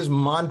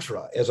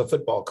mantra as a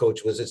football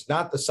coach was, it's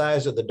not the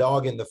size of the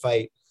dog in the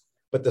fight,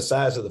 but the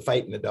size of the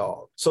fight in the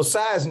dog. So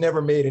size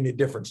never made any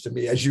difference to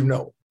me, as you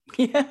know.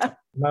 Yeah.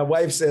 My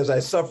wife says I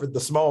suffered the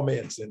small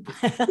man syndrome.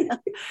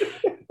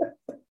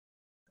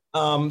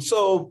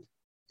 So,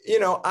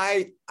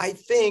 I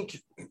think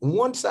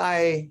once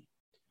I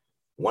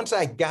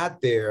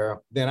got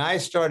there, then I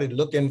started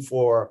looking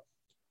for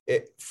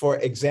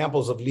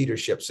examples of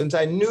leadership. Since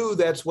I knew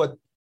that's what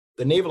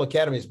the Naval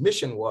Academy's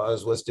mission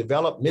was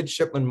develop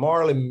midshipmen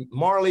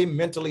morally,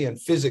 mentally,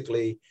 and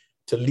physically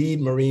to lead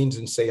Marines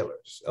and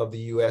sailors of the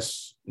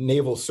U.S.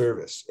 Naval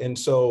Service. And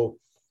so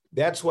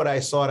that's what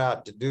I sought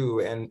out to do.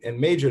 And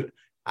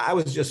I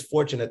was just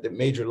fortunate that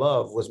Major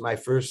Love was my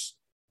first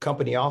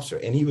company officer.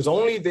 And he was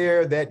only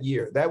there that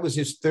year. That was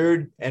his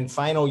third and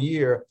final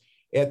year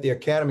at the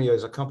Academy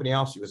as a company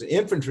officer. He was an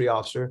infantry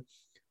officer.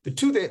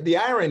 The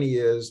irony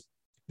is,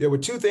 there were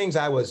two things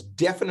I was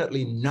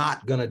definitely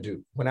not going to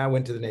do when I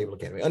went to the Naval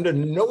Academy. Under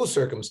no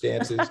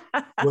circumstances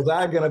was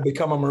I going to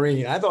become a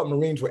Marine. I thought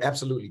Marines were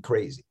absolutely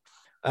crazy.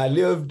 I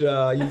lived,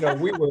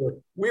 we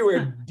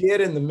were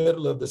dead in the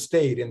middle of the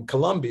state in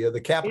Columbia,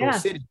 the capital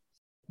city,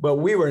 but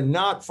we were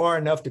not far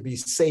enough to be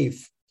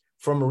safe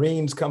from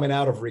Marines coming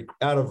out of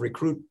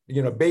recruit,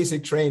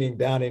 basic training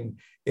down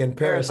in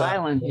Paris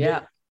Island.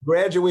 Yeah.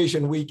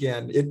 Graduation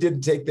weekend, it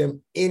didn't take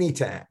them any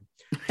time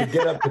to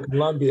get up to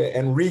Columbia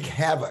and wreak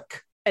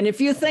havoc. And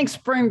if you think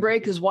spring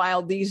break is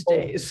wild these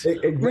days,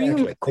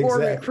 Marine Corps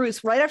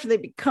recruits right after they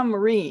become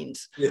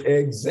Marines.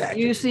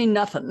 Exactly. You see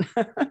nothing.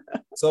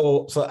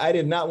 So I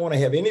did not want to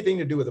have anything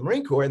to do with the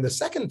Marine Corps. And the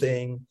second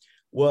thing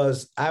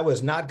was I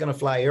was not going to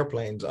fly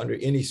airplanes under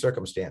any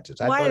circumstances.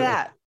 Why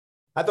that?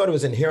 I thought it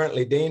was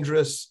inherently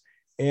dangerous.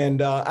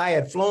 And I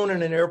had flown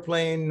in an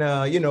airplane,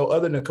 other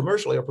than a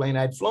commercial airplane.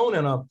 I'd flown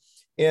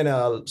in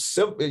a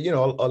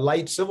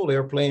light civil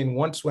airplane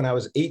once when I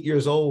was 8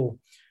 years old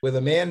with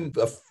a man,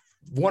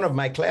 one of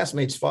my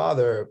classmates'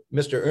 father,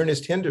 Mr.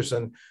 Ernest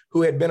Henderson,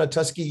 who had been a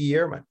Tuskegee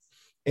Airman.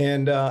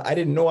 And I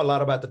didn't know a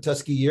lot about the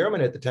Tuskegee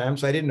Airmen at the time,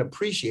 so I didn't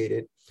appreciate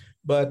it.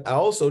 But I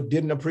also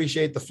didn't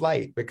appreciate the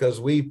flight because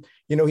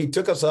he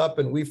took us up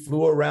and we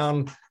flew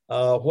around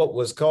what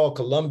was called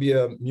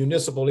Columbia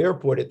Municipal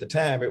Airport at the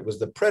time. It was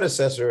the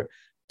predecessor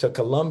to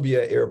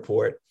Columbia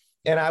Airport.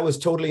 And I was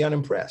totally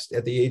unimpressed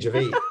at the age of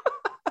 8.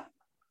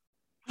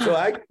 So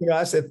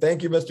I said,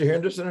 thank you, Mr.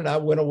 Henderson. And I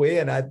went away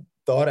and I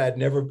thought I'd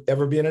never,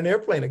 ever be in an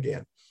airplane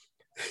again.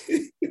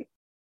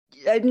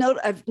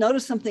 I've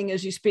noticed something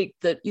as you speak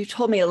that you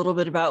told me a little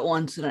bit about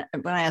once, and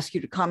when I asked you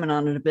to comment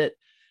on it a bit,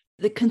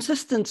 the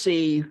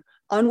consistency,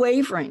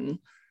 unwavering,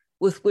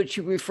 with which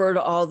you refer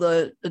to all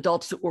the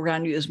adults that were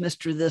around you as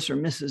Mr. This or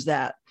Mrs.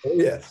 That. Oh,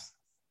 yes.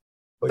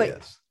 But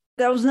yes.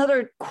 That was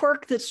another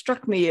quirk that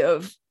struck me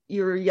of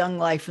your young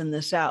life in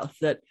the South,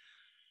 that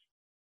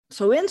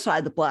so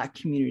inside the Black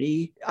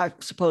community, I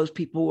suppose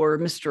people were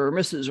Mr. or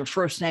Mrs. or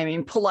first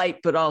naming,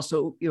 polite, but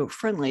also,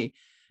 friendly.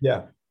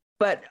 Yeah.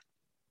 But,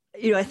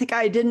 I think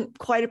I didn't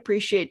quite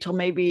appreciate till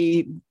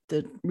maybe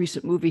the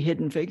recent movie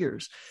Hidden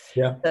Figures,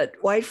 that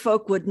white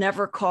folk would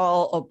never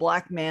call a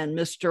Black man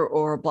Mr.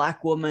 or a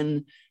Black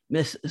woman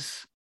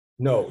Mrs.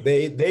 No,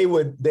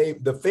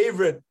 the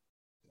favorite,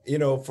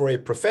 for a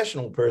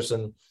professional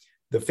person,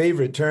 the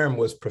favorite term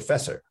was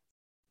professor.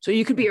 So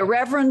you could be a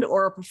reverend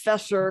or a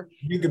professor.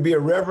 You could be a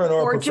reverend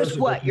or a professor. Or just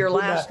what, your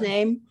last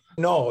name?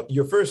 No,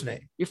 your first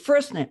name. Your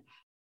first name.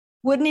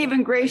 Wouldn't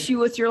even grace you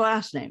with your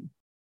last name.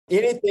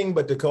 Anything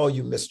but to call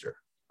you Mr.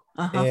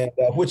 And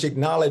which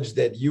acknowledged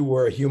that you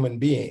were a human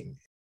being.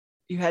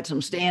 You had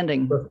some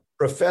standing.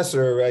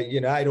 Professor,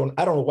 I don't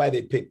know why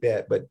they picked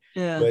that, but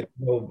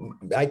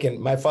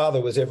my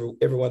father was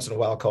every once in a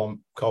while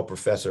called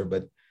professor,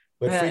 but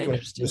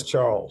frequently was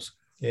Charles.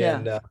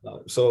 And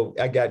so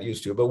I got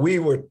used to it. But we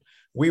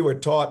were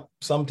taught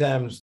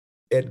sometimes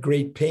at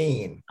great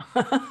pain.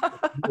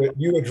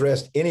 You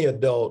addressed any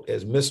adult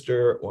as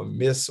Mr. or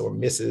Miss or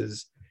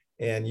Mrs.,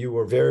 and you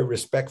were very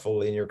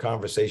respectful in your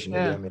conversation to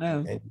them,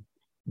 and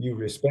you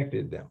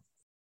respected them.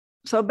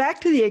 So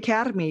back to the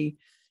academy,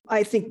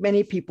 I think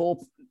many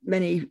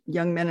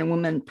young men and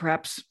women,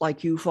 perhaps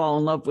like you, fall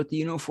in love with the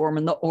uniform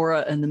and the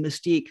aura and the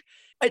mystique.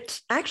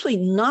 It's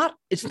not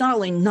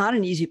only not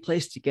an easy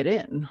place to get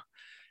in,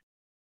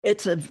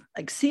 it's an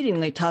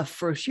exceedingly tough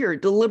first year,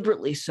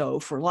 deliberately so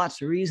for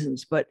lots of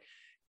reasons. But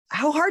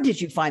how hard did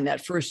you find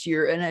that first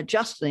year in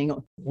adjusting?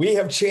 We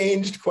have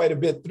changed quite a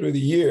bit through the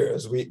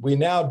years. We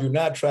now do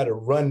not try to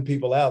run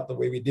people out the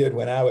way we did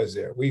when I was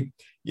there.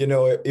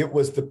 It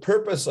was the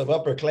purpose of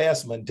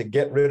upperclassmen to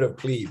get rid of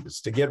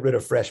plebes, to get rid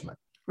of freshmen.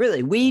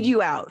 Really, weed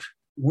you out.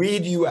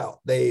 Weed you out.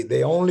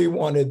 They only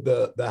wanted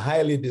the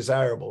highly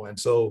desirable. And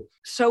so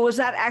was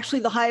that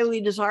actually the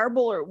highly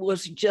desirable, or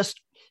was it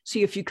just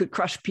see if you could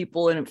crush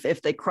people, and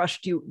if they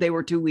crushed you, they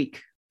were too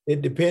weak?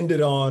 It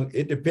depended on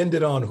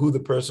who the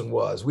person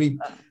was.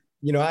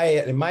 I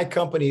had in my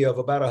company of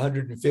about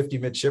 150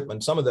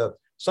 midshipmen, some of the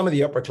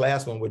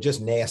upperclassmen were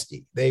just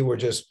nasty. They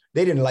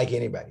didn't like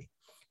anybody.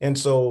 And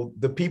so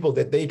the people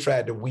that they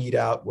tried to weed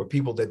out were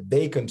people that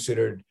they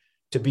considered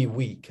to be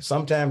weak.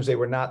 Sometimes they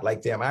were not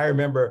like them. I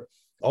remember,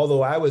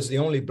 although I was the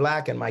only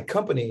Black in my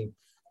company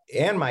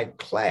and my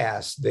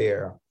class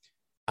there,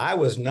 I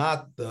was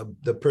not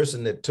the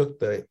person that took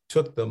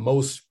the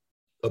most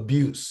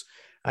abuse.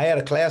 I had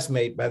a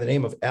classmate by the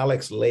name of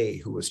Alex Lay,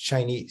 who was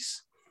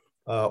Chinese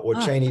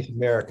Chinese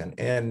American.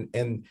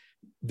 And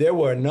there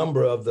were a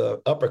number of the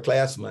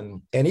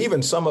upperclassmen and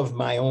even some of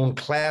my own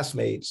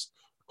classmates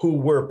who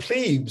were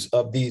plebes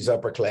of these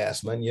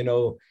upperclassmen,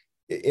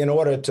 in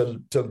order to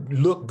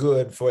look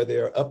good for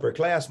their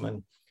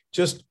upperclassmen,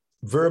 just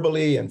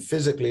verbally and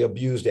physically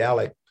abused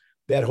Alec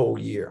that whole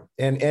year.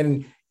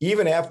 And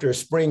even after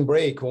spring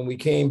break, when we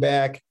came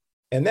back,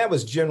 and that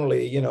was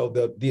generally,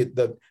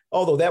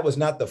 although that was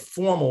not the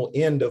formal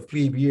end of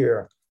plebe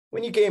year,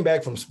 when you came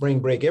back from spring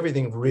break,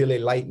 everything really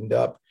lightened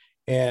up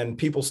and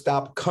people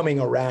stopped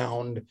coming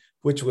around,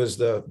 which was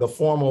the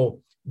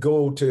formal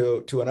go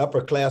to an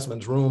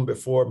upperclassman's room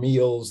before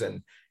meals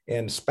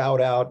and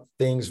spout out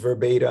things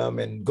verbatim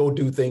and go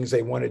do things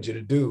they wanted you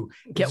to do.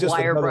 Get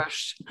wire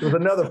brushed. It was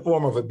another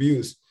form of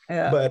abuse.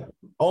 Yeah. But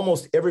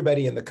almost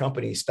everybody in the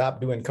company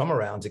stopped doing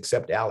come-arounds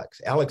except Alex.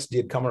 Alex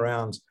did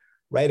come-arounds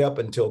right up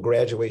until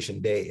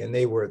graduation day. And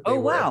they were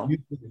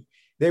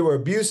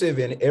abusive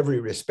in every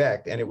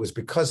respect. And it was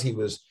because he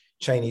was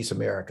Chinese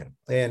American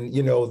and,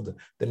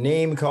 the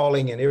name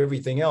calling and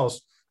everything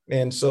else.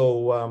 And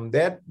so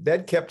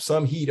that kept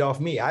some heat off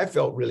me. I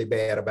felt really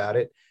bad about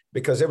it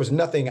because there was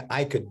nothing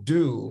I could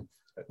do,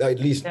 at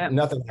least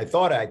nothing I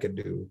thought I could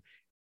do.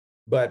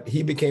 But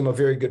he became a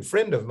very good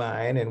friend of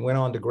mine and went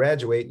on to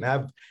graduate. And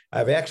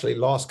I've actually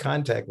lost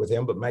contact with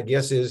him, but my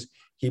guess is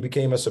he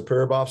became a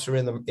superb officer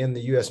in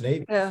the U.S.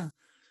 Navy. Yeah.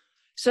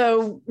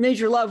 So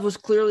Major Love was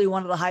clearly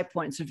one of the high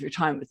points of your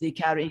time with the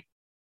Academy.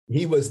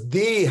 He was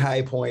the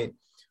high point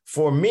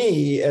for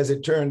me, as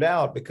it turned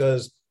out,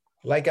 because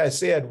like I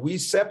said, we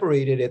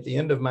separated at the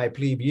end of my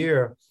plebe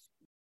year.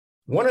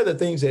 One of the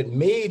things that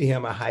made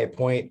him a high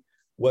point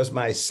was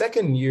my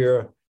second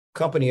year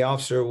company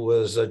officer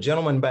was a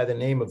gentleman by the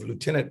name of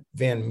Lieutenant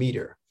Van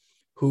Meter,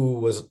 who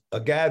was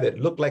a guy that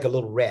looked like a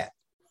little rat.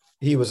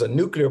 He was a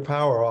nuclear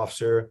power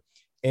officer,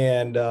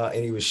 and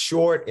he was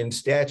short in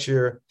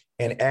stature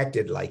and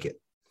acted like it.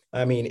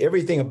 I mean,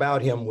 everything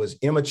about him was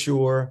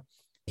immature.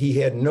 He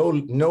had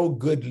no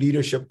good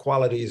leadership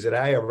qualities that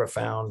I ever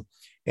found.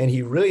 And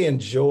he really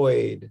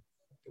enjoyed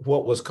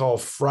what was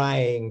called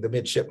frying the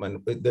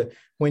midshipman.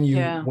 When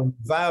you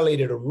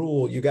violated a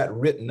rule, you got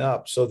written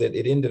up so that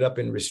it ended up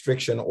in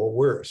restriction or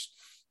worse.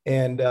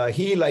 And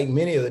he, like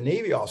many of the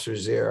Navy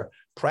officers there,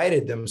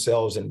 prided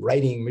themselves in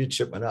writing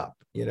midshipmen up,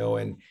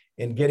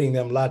 and getting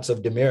them lots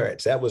of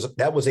demerits. That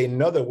was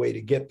another way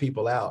to get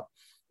people out.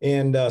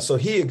 And so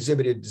he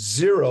exhibited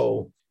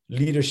zero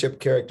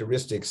leadership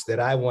characteristics that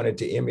I wanted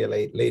to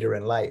emulate later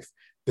in life.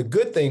 The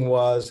good thing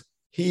was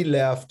he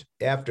left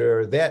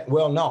after that.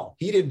 Well, no,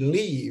 he didn't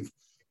leave.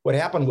 What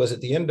happened was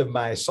at the end of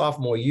my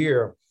sophomore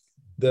year,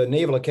 the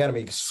Naval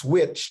Academy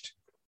switched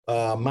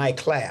my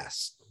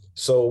class.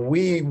 So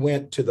we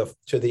went to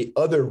the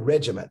other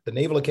regiment. The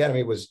Naval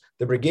Academy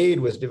the brigade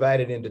was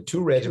divided into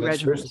two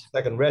regiments. First and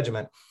second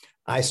regiment.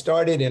 I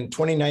started in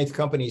 29th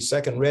Company,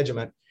 2nd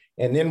Regiment,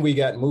 and then we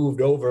got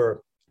moved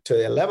over to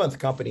 11th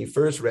Company,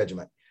 1st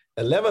Regiment.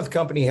 11th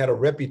Company had a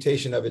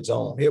reputation of its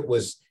own. It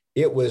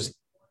was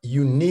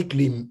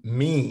uniquely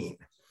mean.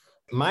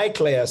 My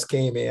class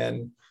came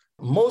in,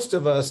 most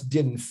of us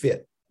didn't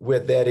fit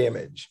with that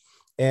image.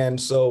 And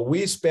so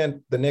we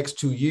spent the next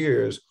 2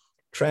 years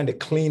trying to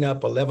clean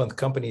up 11th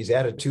Company's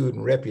attitude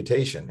and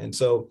reputation. And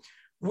so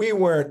we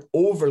weren't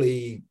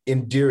overly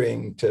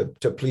endearing to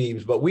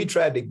plebes, but we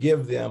tried to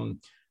give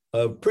them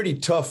a pretty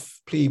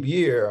tough plebe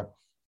year,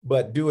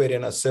 but do it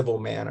in a civil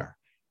manner.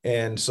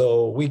 And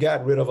so we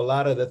got rid of a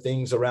lot of the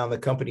things around the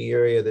company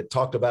area that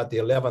talked about the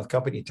 11th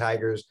Company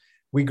Tigers.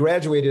 We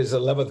graduated as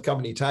 11th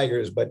Company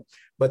Tigers, but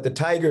the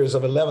Tigers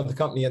of 11th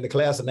Company in the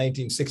class of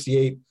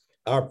 1968,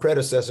 our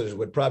predecessors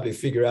would probably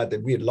figure out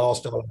that we had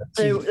lost all of the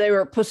teeth. They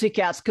were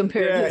pussycats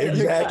compared to the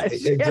other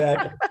guys.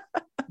 Exactly.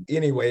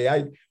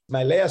 Anyway,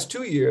 my last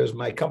 2 years,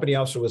 my company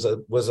officer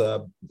was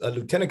a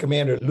Lieutenant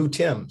Commander Lou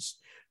Thames,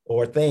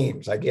 or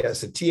Thames, I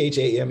guess, a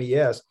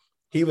Thames.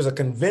 He was a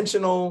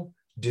conventional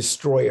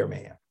destroyer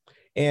man.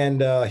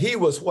 And he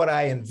was what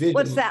I envisioned.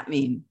 What's that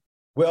mean?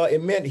 Well,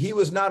 it meant he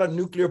was not a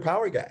nuclear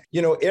power guy.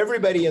 You know,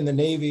 everybody in the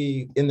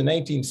Navy in the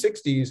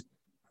 1960s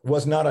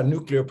was not a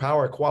nuclear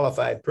power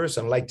qualified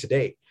person like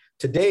today.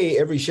 Today,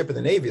 every ship in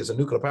the Navy is a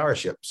nuclear power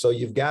ship. So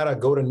you've got to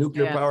go to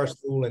nuclear power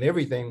school and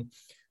everything.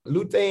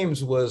 Lou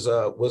Thames was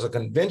a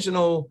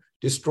conventional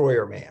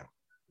destroyer man,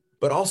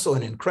 but also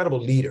an incredible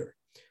leader.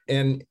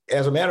 And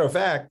as a matter of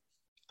fact,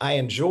 I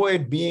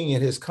enjoyed being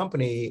in his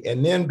company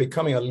and then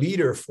becoming a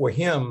leader for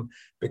him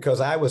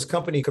because I was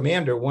company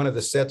commander,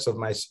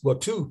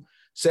 two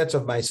sets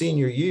of my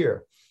senior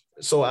year.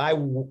 So I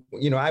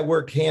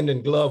worked hand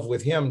in glove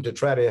with him to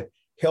try to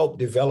help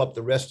develop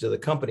the rest of the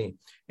company.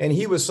 And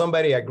he was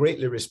somebody I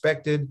greatly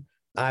respected.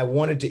 I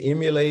wanted to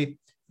emulate,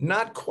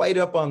 not quite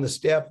up on the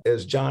step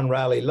as John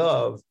Riley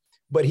Love,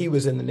 but he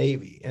was in the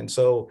Navy. And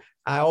so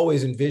I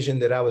always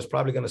envisioned that I was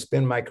probably going to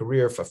spend my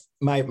career for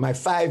my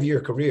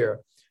 5-year career,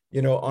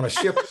 on a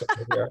ship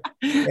somewhere.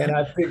 And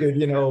I figured,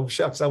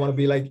 shucks, I want to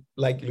be like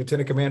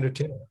Lieutenant Commander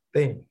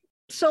Tim.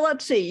 So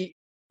let's see.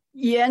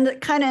 You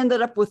kind of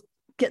ended up with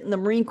getting the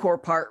Marine Corps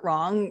part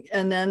wrong,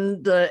 and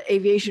then the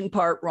aviation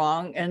part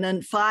wrong, and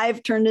then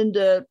 5 turned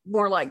into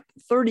more like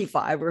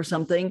 35 or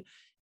something.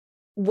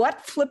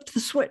 What flipped the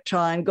switch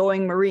on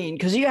going Marine?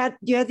 Because you had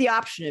the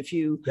option if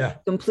you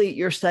complete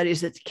your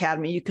studies at the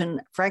academy. You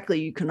can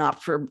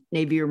opt for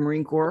Navy or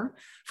Marine Corps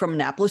from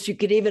Annapolis. You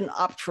could even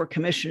opt for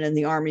commission in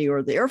the Army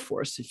or the Air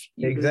Force if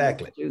you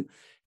exactly. Really.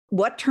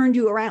 What turned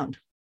you around?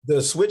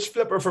 The switch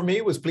flipper for me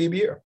was plebe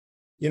year.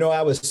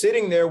 I was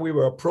sitting there. We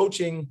were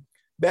approaching.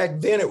 Back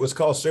then, it was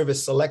called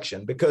service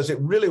selection because it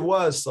really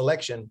was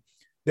selection.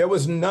 There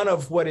was none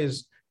of what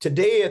is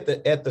today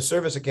at the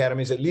service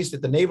academies, at least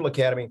at the Naval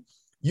Academy.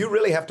 You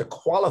really have to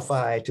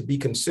qualify to be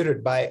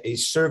considered by a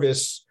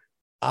service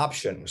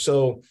option.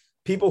 So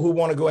people who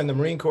want to go in the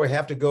Marine Corps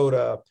have to go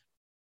to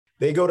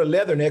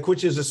Leatherneck,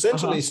 which is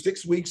essentially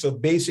 6 weeks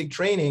of basic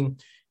training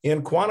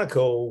in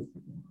Quantico,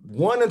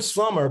 one in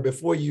summer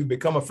before you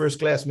become a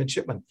first-class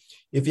midshipman.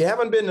 If you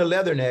haven't been to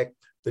Leatherneck,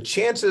 the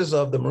chances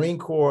of the Marine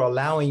Corps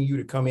allowing you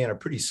to come in are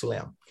pretty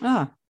slim.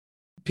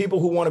 People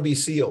who want to be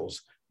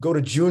SEALs go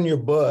to Junior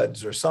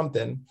Buds or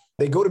something.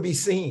 They go to be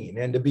seen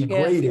and to be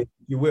graded, if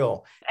you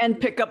will. And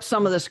pick up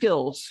some of the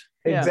skills.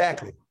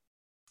 Exactly.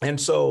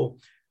 And so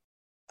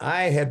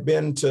I had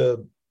been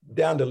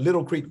down to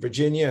Little Creek,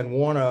 Virginia, and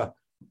worn a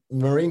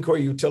Marine Corps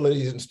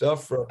utilities and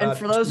stuff. And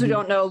for those who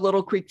don't know,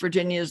 Little Creek,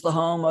 Virginia is the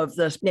home of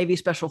the Navy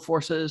Special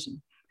Forces.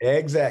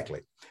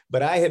 Exactly.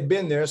 But I had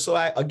been there. So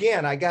I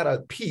got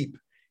a peep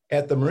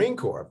at the Marine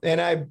Corps. And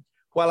I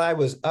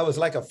was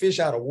like a fish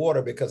out of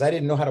water because I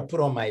didn't know how to put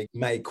on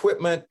my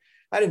equipment.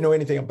 I didn't know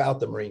anything about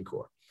the Marine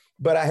Corps.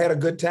 But I had a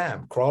good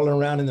time crawling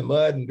around in the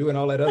mud and doing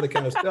all that other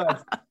kind of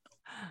stuff.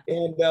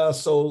 And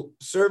so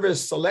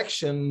service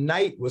selection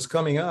night was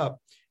coming up.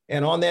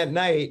 And on that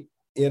night,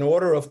 in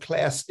order of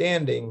class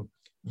standing,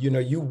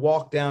 you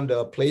walk down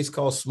to a place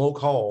called Smoke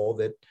Hall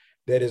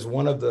that is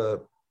one of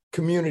the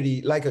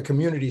community, like a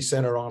community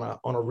center on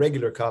a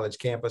regular college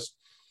campus.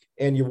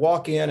 And you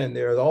walk in and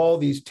there are all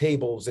these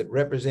tables that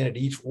represented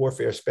each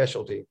warfare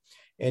specialty.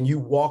 And you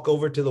walk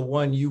over to the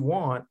one you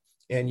want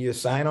and you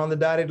sign on the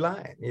dotted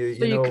line. You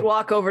could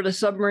walk over to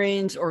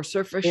submarines or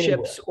surface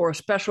ships or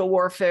special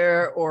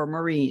warfare or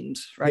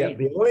Marines, right? Yeah,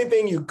 the only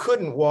thing you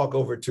couldn't walk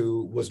over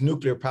to was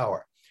nuclear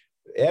power.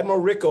 Admiral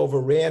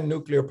Rickover ran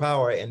nuclear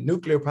power, and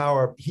nuclear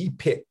power he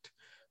picked.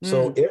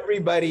 So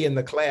everybody in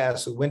the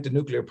class who went to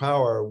nuclear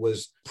power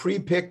was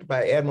pre-picked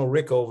by Admiral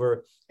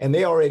Rickover, and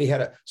they already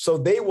had so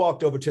they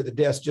walked over to the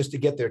desk just to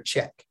get their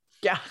check.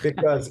 Yeah.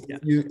 Because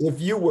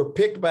if you were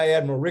picked by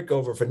Admiral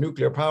Rickover for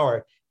nuclear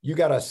power, you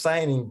got a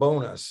signing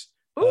bonus.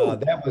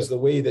 That was the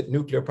way that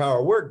nuclear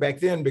power worked back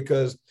then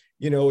because,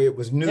 it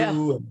was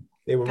new and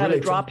they were really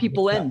draw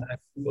people in.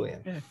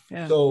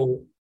 Yeah.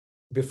 So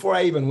before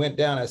I even went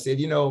down, I said,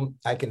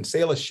 I can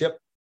sail a ship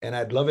and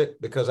I'd love it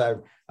because I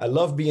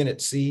love being at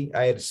sea.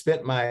 I had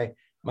spent my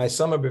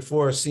summer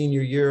before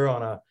senior year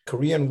on a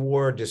Korean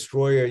War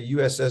destroyer,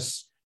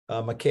 USS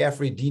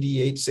McCaffrey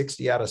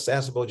DD-860 out of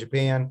Sasebo,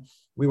 Japan.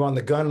 We were on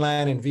the gun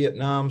line in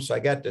Vietnam, so I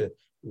got to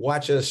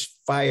watch us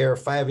fire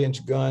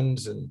 5-inch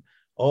guns and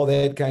all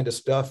that kind of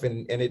stuff.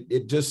 And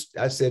it just,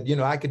 I said,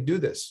 I could do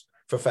this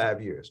for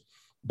 5 years.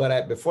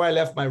 But before I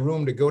left my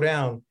room to go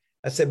down,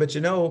 I said, but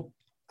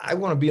I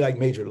want to be like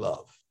Major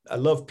Love. I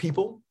love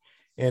people.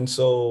 And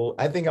so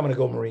I think I'm going to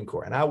go Marine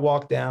Corps. And I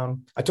walked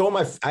down. I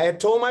had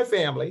told my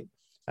family,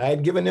 I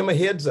had given them a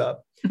heads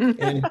up,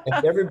 and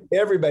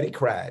everybody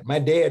cried. My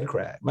dad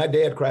cried. My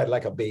dad cried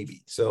like a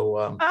baby.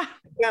 So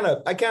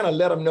I kind of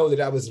let them know that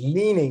I was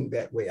leaning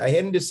that way. I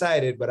hadn't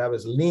decided, but I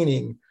was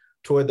leaning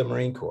toward the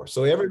Marine Corps.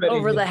 So everybody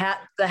over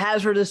the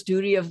hazardous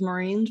duty of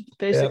Marines,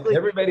 basically.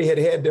 Everybody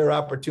had their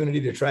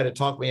opportunity to try to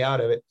talk me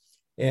out of it.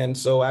 And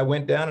so I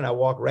went down and I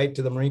walked right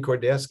to the Marine Corps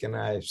desk and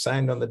I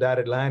signed on the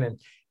dotted line,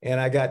 and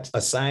I got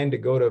assigned to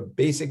go to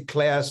basic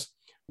class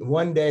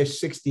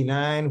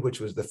 1-69, which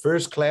was the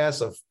first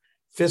class of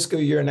fiscal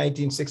year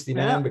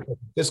 1969, because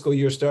the fiscal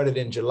year started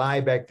in July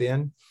back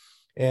then.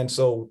 And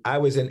so I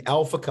was in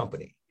Alpha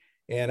Company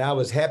and I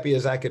was happy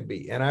as I could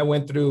be. And I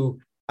went through,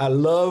 I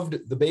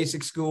loved the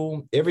basic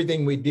school.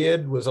 Everything we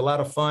did was a lot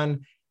of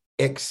fun,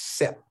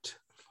 except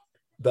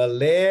the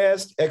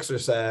last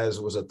exercise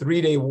was a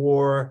 3-day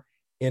war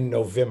in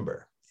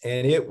November.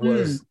 And it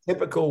was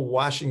typical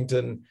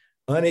Washington,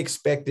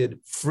 unexpected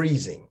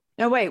freezing.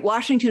 No, wait,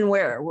 Washington,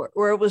 where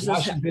was this?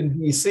 Washington,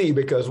 D.C.,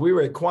 because we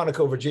were at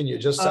Quantico, Virginia,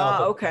 just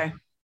south of. Okay.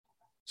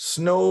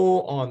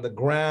 Snow on the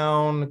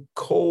ground,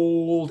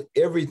 cold,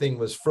 everything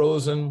was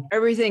frozen.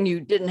 Everything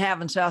you didn't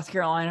have in South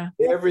Carolina.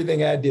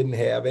 Everything I didn't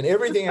have, and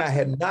everything I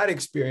had not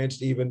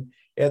experienced even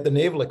at the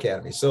Naval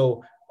Academy.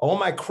 So all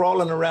my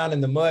crawling around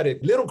in the mud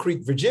at Little Creek,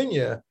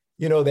 Virginia,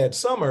 that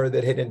summer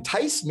that had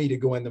enticed me to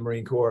go in the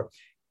Marine Corps,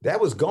 that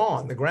was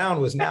gone. The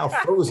ground was now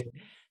frozen.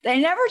 They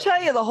never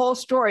tell you the whole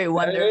story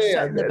when they're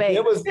setting the bait.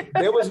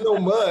 There was no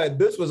mud.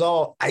 This was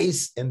all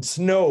ice and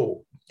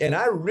snow. And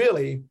I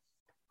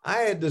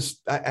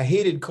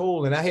hated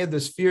cold, and I had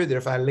this fear that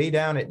if I lay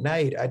down at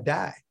night, I'd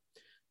die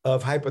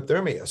of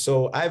hypothermia.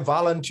 So I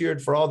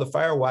volunteered for all the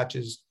fire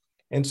watches.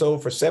 And so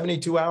for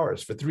 72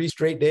 hours, for 3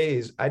 straight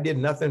days, I did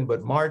nothing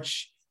but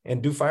march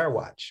and do fire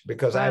watch,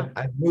 because I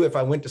knew if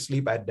I went to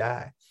sleep, I'd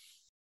die.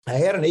 I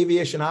had an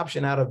aviation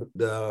option out of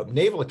the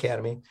Naval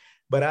Academy,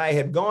 but I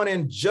had gone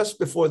in just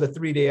before the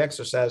 3-day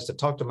exercise to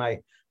talk to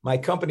my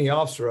company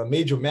officer, a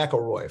Major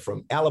McElroy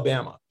from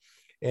Alabama.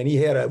 And he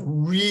had a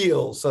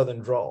real Southern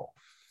drawl.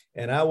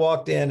 And I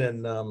walked in,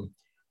 and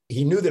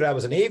he knew that I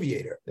was an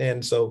aviator.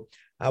 And so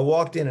I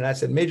walked in and I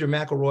said, Major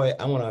McElroy,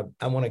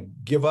 I want to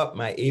give up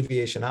my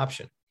aviation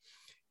option.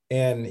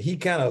 And he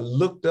kind of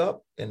looked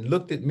up and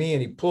looked at me,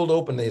 and he pulled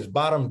open his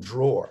bottom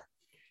drawer.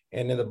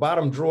 And in the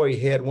bottom drawer, he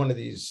had one of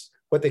these,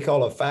 what they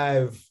call a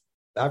 5,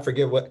 I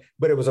forget what,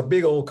 but it was a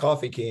big old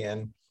coffee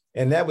can.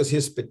 And that was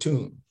his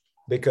spittoon,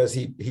 because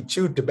he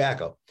chewed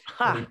tobacco.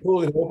 And he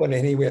pulled it open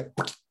and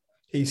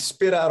he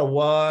spit out a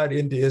wad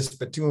into his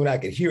spittoon. I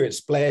could hear it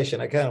splash,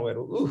 and I kind of went,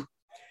 ooh.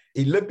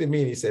 He looked at me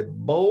and he said,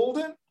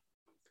 Bolden,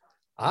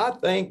 I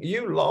think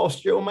you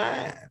lost your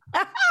mind.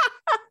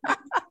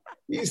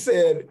 He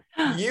said,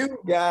 you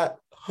got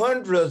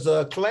hundreds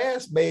of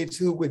classmates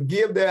who would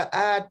give their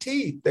eye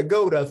teeth to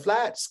go to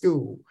flight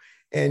school,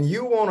 and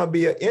you want to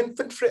be an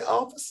infantry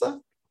officer?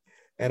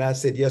 And I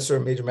said, yes, sir,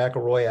 Major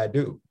McElroy, I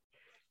do.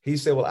 He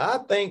said, well, I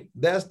think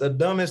that's the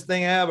dumbest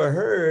thing I ever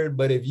heard,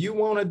 but if you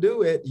want to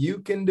do it, you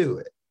can do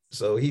it.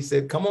 So he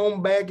said, come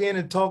on back in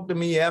and talk to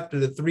me after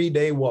the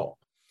 3-day walk.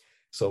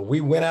 So we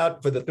went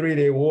out for the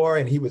 3-day war,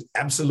 and he was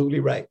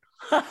absolutely right.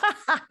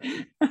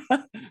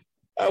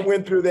 I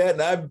went through that,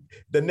 and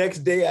the next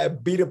day I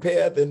beat a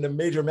path in the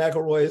Major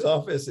McElroy's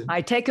office. And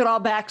I take it all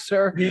back,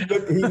 sir. He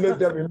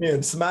looked up at me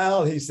and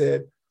smiled. He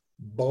said,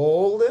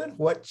 Bolden,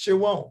 what you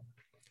want?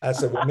 I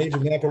said, well, Major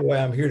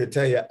McElroy, I'm here to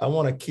tell you, I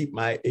want to keep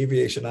my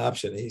aviation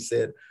option. He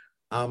said,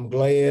 I'm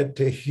glad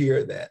to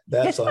hear that.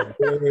 That's a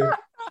very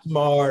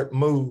smart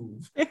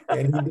move.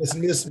 And he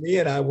dismissed me,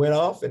 and I went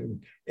off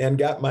and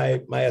got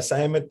my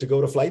assignment to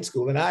go to flight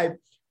school. And I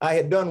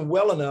had done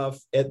well enough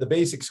at the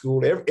basic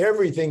school.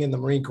 Everything in the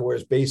Marine Corps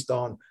is based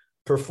on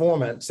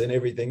performance and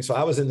everything. So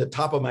I was in the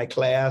top of my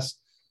class.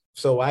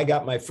 So I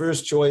got my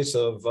first choice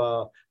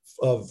of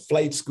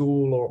flight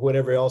school or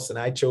whatever else. And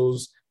I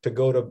chose to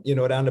go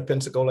to, down to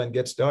Pensacola and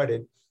get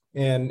started.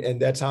 And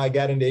that's how I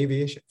got into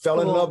aviation.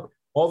 Fell in love.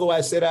 Although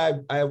I said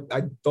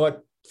I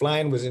thought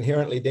flying was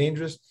inherently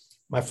dangerous,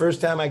 my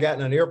first time I got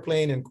in an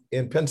airplane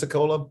in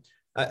Pensacola,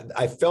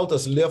 I felt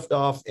us lift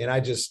off, and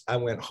I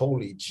went,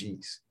 holy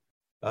geez.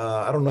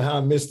 I don't know how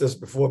I missed this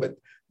before, but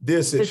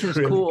this is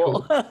really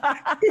cool.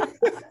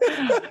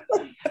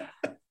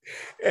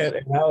 and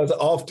I was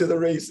off to the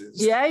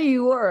races. Yeah,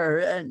 you were.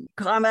 And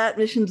combat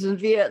missions in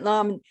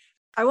Vietnam.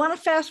 I want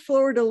to fast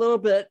forward a little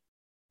bit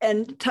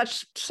and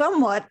touch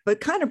somewhat,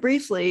 but kind of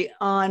briefly,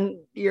 on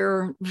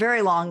your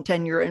very long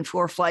tenure in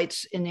 4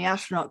 flights in the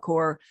astronaut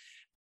corps.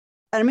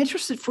 And I'm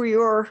interested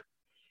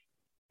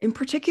in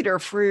particular,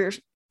 for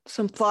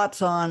some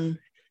thoughts on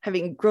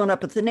having grown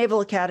up at the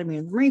Naval Academy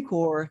and the Marine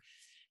Corps.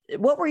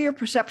 What were your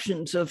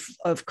perceptions of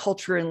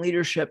culture and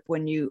leadership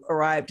when you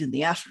arrived in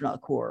the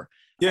astronaut corps?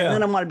 Yeah. And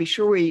then I want to be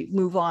sure we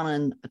move on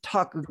and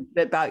talk a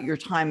bit about your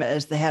time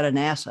as the head of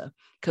NASA,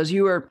 because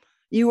you were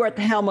at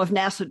the helm of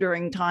NASA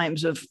during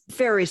times of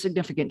very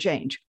significant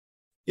change.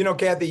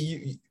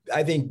 Kathy,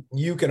 I think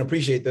you can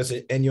appreciate this,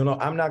 and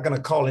I'm not going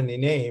to call any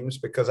names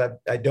because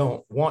I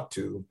don't want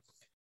to,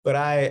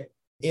 but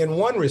in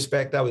one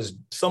respect, I was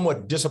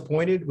somewhat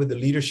disappointed with the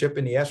leadership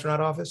in the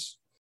astronaut office.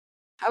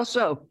 How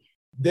so?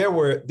 There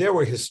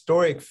were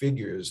historic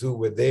figures who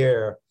were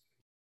there,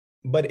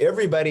 but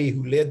everybody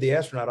who led the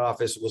astronaut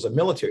office was a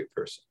military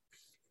person.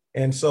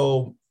 And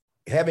so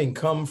having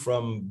come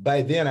from,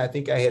 by then, I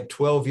think I had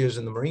 12 years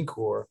in the Marine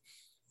Corps.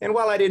 And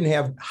while I didn't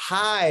have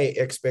high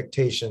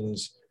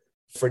expectations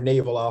for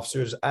naval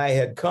officers, I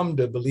had come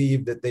to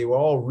believe that they were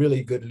all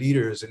really good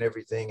leaders and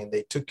everything, and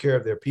they took care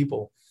of their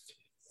people.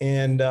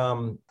 And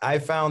I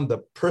found the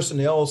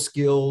personnel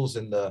skills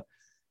and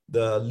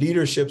the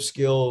leadership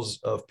skills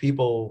of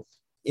people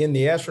in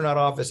the astronaut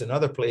office and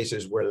other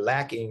places were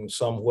lacking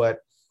somewhat,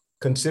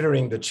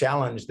 considering the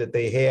challenge that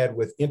they had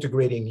with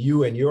integrating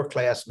you and your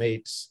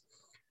classmates,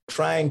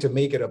 trying to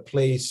make it a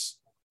place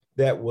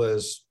that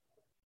was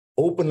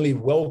openly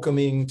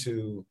welcoming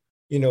to,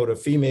 to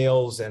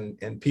females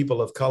and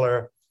people of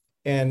color.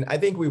 And I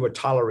think we were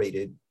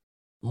tolerated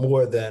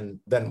more than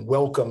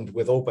welcomed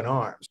with open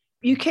arms.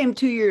 You came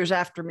 2 years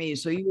after me,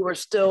 so you were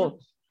still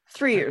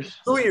 3 years.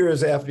 2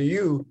 years after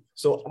you.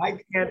 So I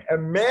can't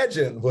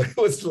imagine what it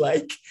was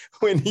like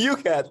when you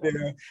got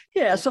there.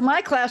 Yeah, so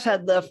my class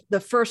had the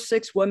first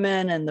 6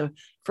 women and the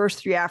first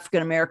 3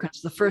 African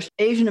Americans, the first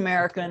Asian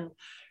American.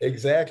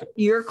 Exactly.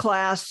 Your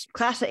class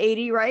of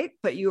 80, right?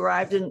 But you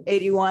arrived in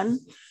 81.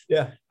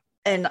 Yeah.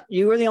 And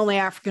you were the only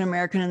African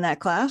American in that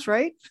class,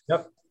 right?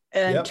 Yep.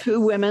 And 2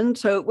 women.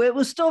 So it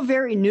was still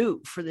very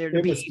new for there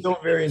to be still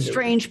very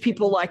strange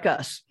people like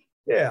us.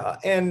 Yeah.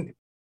 And,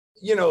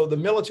 the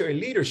military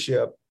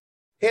leadership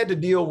had to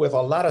deal with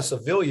a lot of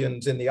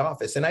civilians in the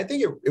office. And I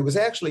think it was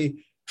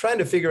actually trying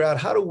to figure out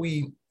how do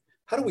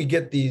we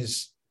get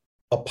these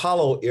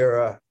Apollo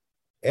era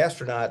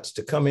astronauts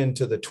to come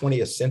into the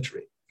 20th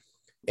century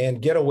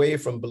and get away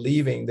from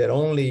believing that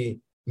only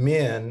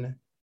men,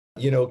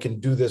 can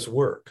do this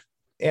work.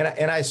 And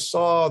I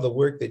saw the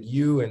work that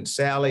you and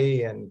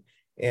Sally and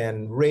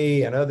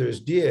Ray and others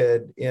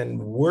did in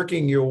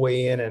working your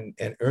way in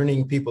and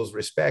earning people's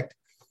respect.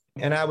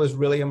 And I was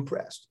really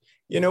impressed.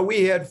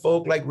 We had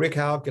folk like Rick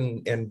Houck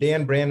and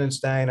Dan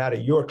Brandenstein out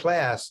of your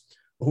class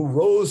who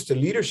rose to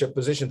leadership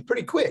positions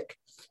pretty quick.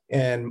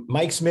 And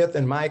Mike Smith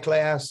in my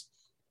class,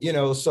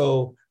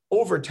 so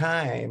over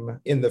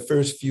time in the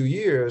first few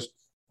years,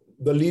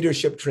 the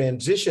leadership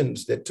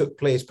transitions that took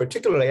place,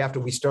 particularly after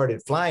we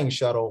started flying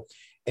shuttle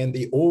and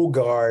the old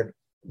guard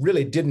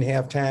really didn't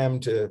have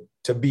time to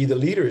be the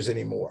leaders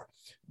anymore.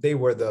 They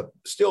were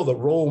still the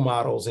role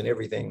models and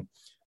everything.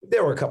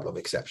 There were a couple of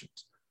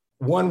exceptions.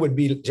 One would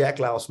be Jack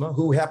Lausma,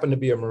 who happened to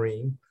be a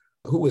Marine,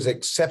 who was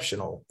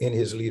exceptional in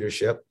his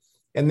leadership.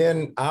 And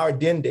then our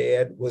den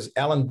dad was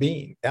Alan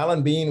Bean.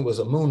 Alan Bean was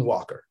a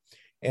moonwalker.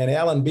 And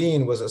Alan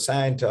Bean was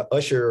assigned to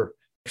usher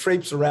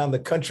traipse around the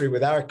country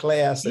with our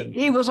class. And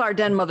he was our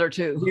den mother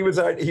too. He was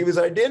our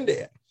den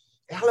dad.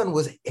 Alan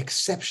was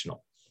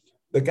exceptional.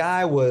 The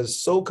guy was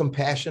so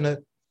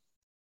compassionate.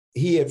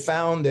 He had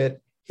found that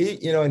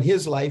in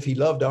his life, he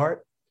loved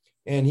art.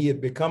 And he had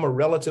become a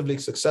relatively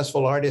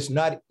successful artist,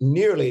 not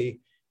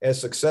nearly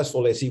as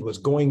successful as he was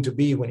going to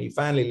be when he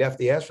finally left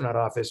the astronaut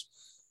office.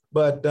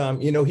 But,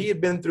 he had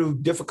been through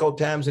difficult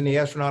times in the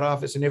astronaut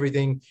office and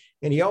everything.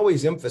 And he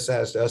always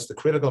emphasized to us the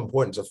critical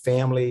importance of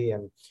family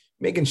and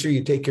making sure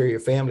you take care of your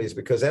families,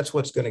 because that's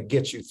what's going to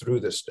get you through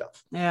this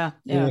stuff. Yeah.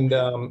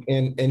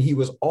 And he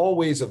was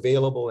always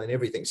available and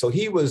everything. So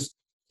he was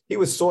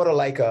sort of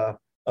like a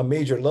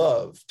major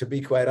love, to be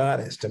quite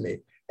honest to me.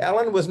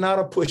 Alan was not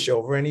a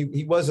pushover, and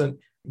he wasn't,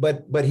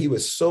 but he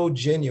was so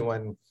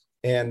genuine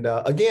and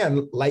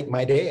again, like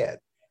my dad.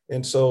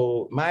 And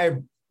so my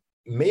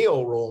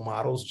male role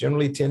models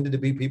generally tended to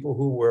be people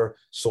who were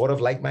sort of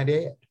like my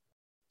dad.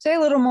 Say a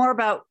little more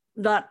about,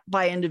 not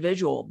by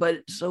individual,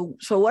 but so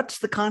what's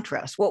the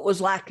contrast? What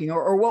was lacking,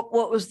 or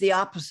what was the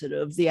opposite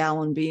of the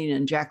Alan Bean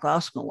and Jack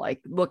Lausma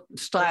like? What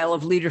style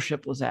of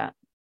leadership was that?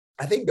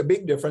 I think the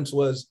big difference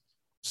was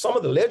some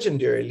of the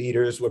legendary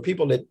leaders were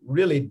people that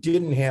really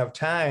didn't have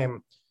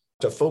time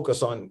to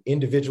focus on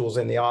individuals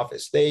in the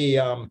office. They,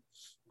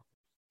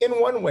 in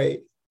one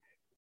way,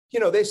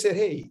 they said,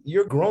 hey,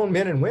 you're grown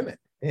men and women,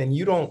 and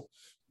you don't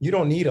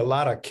need a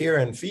lot of care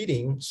and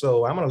feeding.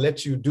 So I'm going to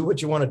let you do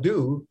what you want to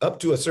do up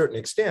to a certain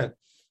extent,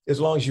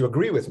 as long as you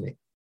agree with me.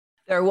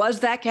 There was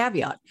that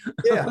caveat.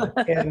 Yeah.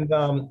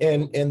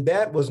 And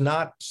that was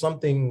not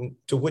something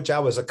to which I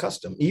was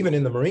accustomed, even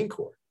in the Marine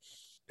Corps.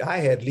 I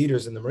had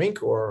leaders in the Marine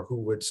Corps who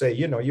would say,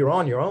 you're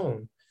on your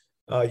own.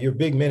 You're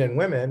big men and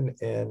women,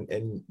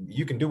 and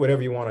you can do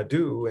whatever you want to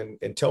do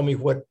and tell me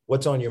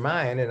what's on your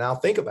mind, and I'll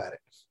think about it.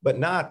 But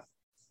not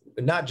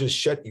just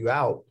shut you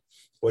out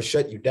or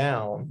shut you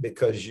down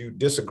because you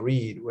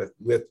disagreed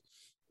with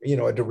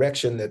a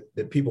direction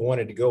that people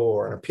wanted to go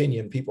or an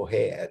opinion people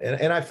had.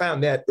 And I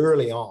found that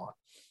early on.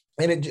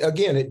 And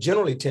it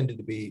generally tended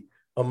to be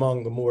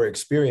among the more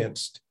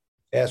experienced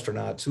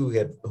astronauts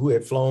who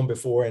had flown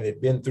before and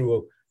had been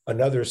through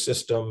another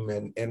system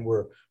and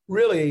were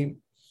really,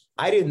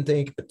 I didn't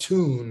think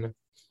attuned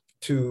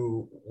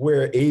to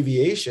where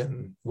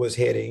aviation was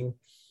heading,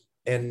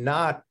 and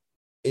not,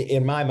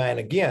 in my mind,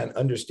 again,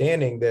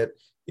 understanding that,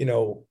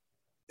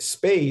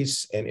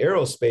 space and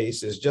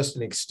aerospace is just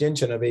an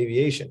extension of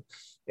aviation.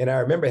 And I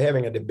remember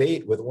having a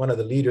debate with one of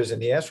the leaders in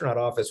the astronaut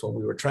office when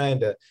we were trying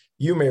to,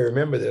 you may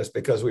remember this,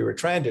 because we were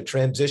trying to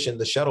transition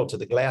the shuttle to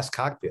the glass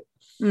cockpit.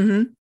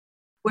 Mm-hmm.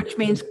 Which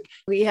means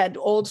we had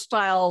old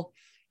style,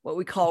 what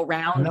we call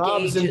round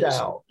knobs gauges,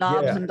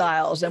 and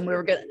dials. And we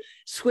were going to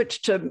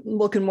switch to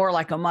looking more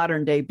like a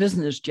modern day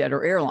business jet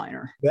or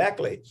airliner.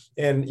 Exactly.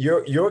 And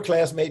your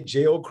classmate,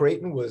 J.O.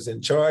 Creighton, was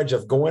in charge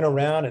of going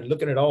around and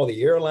looking at all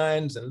the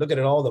airlines and looking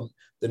at all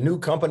the new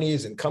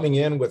companies and coming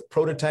in with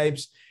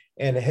prototypes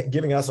and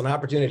giving us an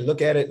opportunity to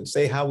look at it and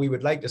say how we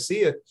would like to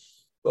see it.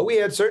 But we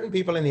had certain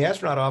people in the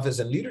astronaut office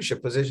in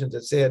leadership positions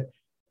that said,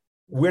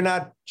 we're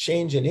not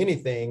changing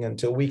anything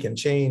until we can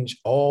change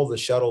all the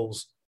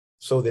shuttles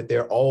so that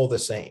they're all the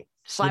same.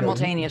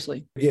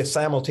 Simultaneously.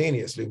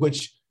 Simultaneously,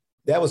 which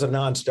that was a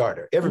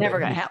non-starter. Never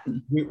going to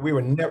happen.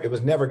 It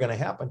was never going to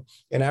happen.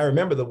 And I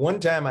remember the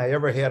one time I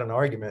ever had an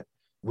argument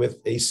with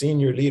a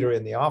senior leader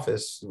in the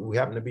office who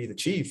happened to be the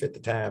chief at the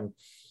time.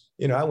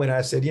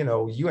 I said,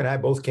 you and I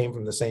both came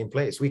from the same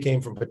place. We came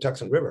from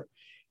Patuxent River.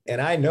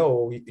 And I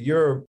know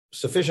you're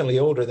sufficiently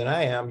older than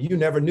I am. You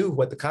never knew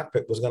what the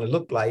cockpit was going to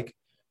look like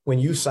when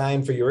you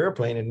signed for your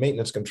airplane in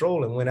maintenance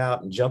control and went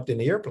out and jumped in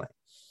the airplane.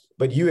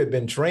 But you had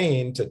been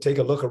trained to take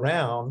a look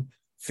around,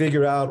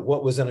 figure out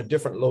what was in a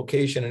different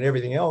location and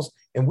everything else.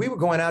 And we were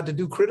going out to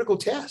do critical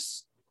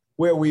tests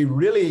where we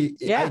really,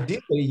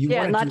 ideally,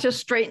 not just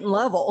straight and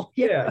level.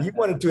 Yeah, you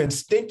wanted to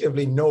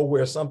instinctively know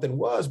where something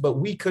was, but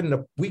we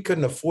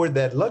couldn't afford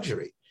that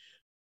luxury.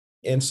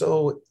 And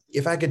so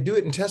if I could do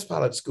it in test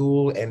pilot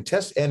school and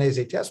as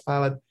a test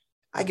pilot,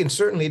 I can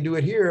certainly do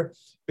it here,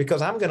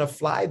 because I'm going to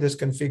fly this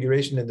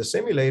configuration in the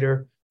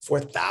simulator for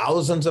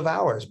thousands of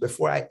hours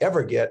before I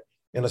ever get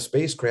in a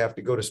spacecraft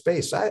to go to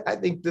space. I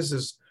think this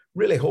is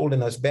really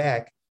holding us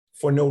back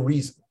for no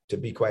reason, to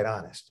be quite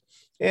honest.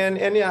 And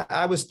yeah,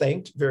 I was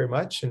thanked very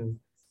much and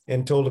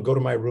told to go to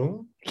my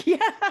room. Yeah,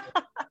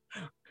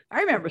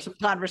 I remember some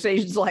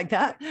conversations like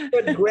that.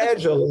 But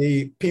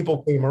gradually,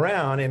 people came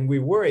around, and we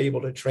were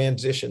able to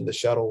transition the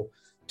shuttle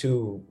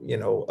to,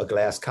 a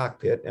glass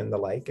cockpit and the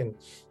like.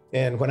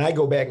 And when I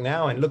go back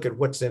now and look at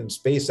what's in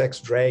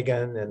SpaceX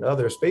Dragon and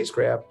other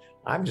spacecraft,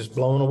 I'm just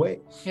blown away.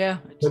 Yeah.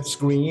 Touch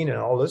screen and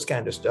all this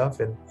kind of stuff.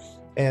 And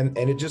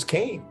it just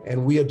came,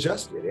 and we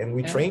adjusted and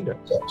we trained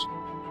ourselves.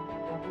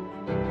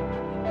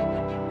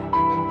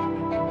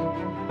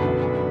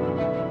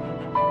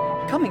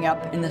 Coming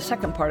up in the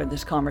second part of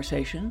this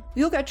conversation,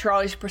 you'll get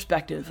Charlie's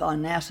perspective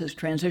on NASA's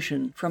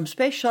transition from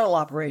space shuttle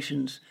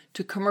operations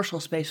to commercial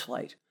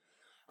spaceflight,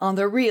 on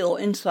the real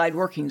inside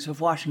workings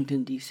of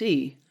Washington,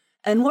 D.C.,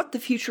 and what the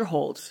future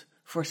holds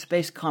for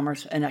space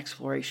commerce and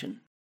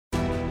exploration.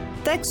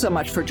 Thanks so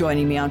much for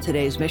joining me on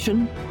today's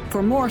mission.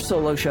 For more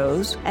solo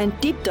shows and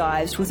deep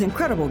dives with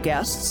incredible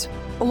guests,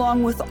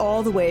 along with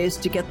all the ways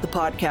to get the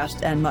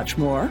podcast and much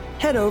more,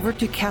 head over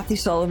to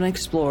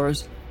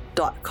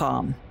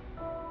KathySullivanExplores.com.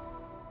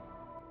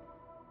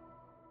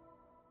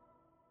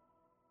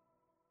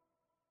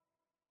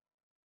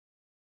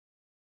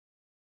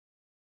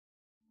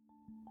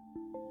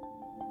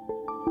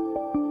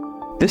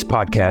 This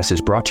podcast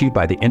is brought to you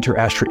by the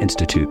Inter-Astra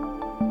Institute.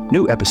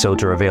 New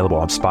episodes are available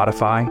on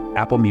Spotify,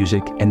 Apple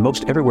Music, and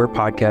most everywhere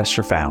podcasts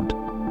are found.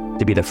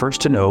 To be the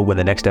first to know when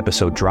the next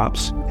episode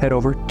drops, head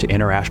over to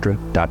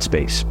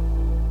interastra.space.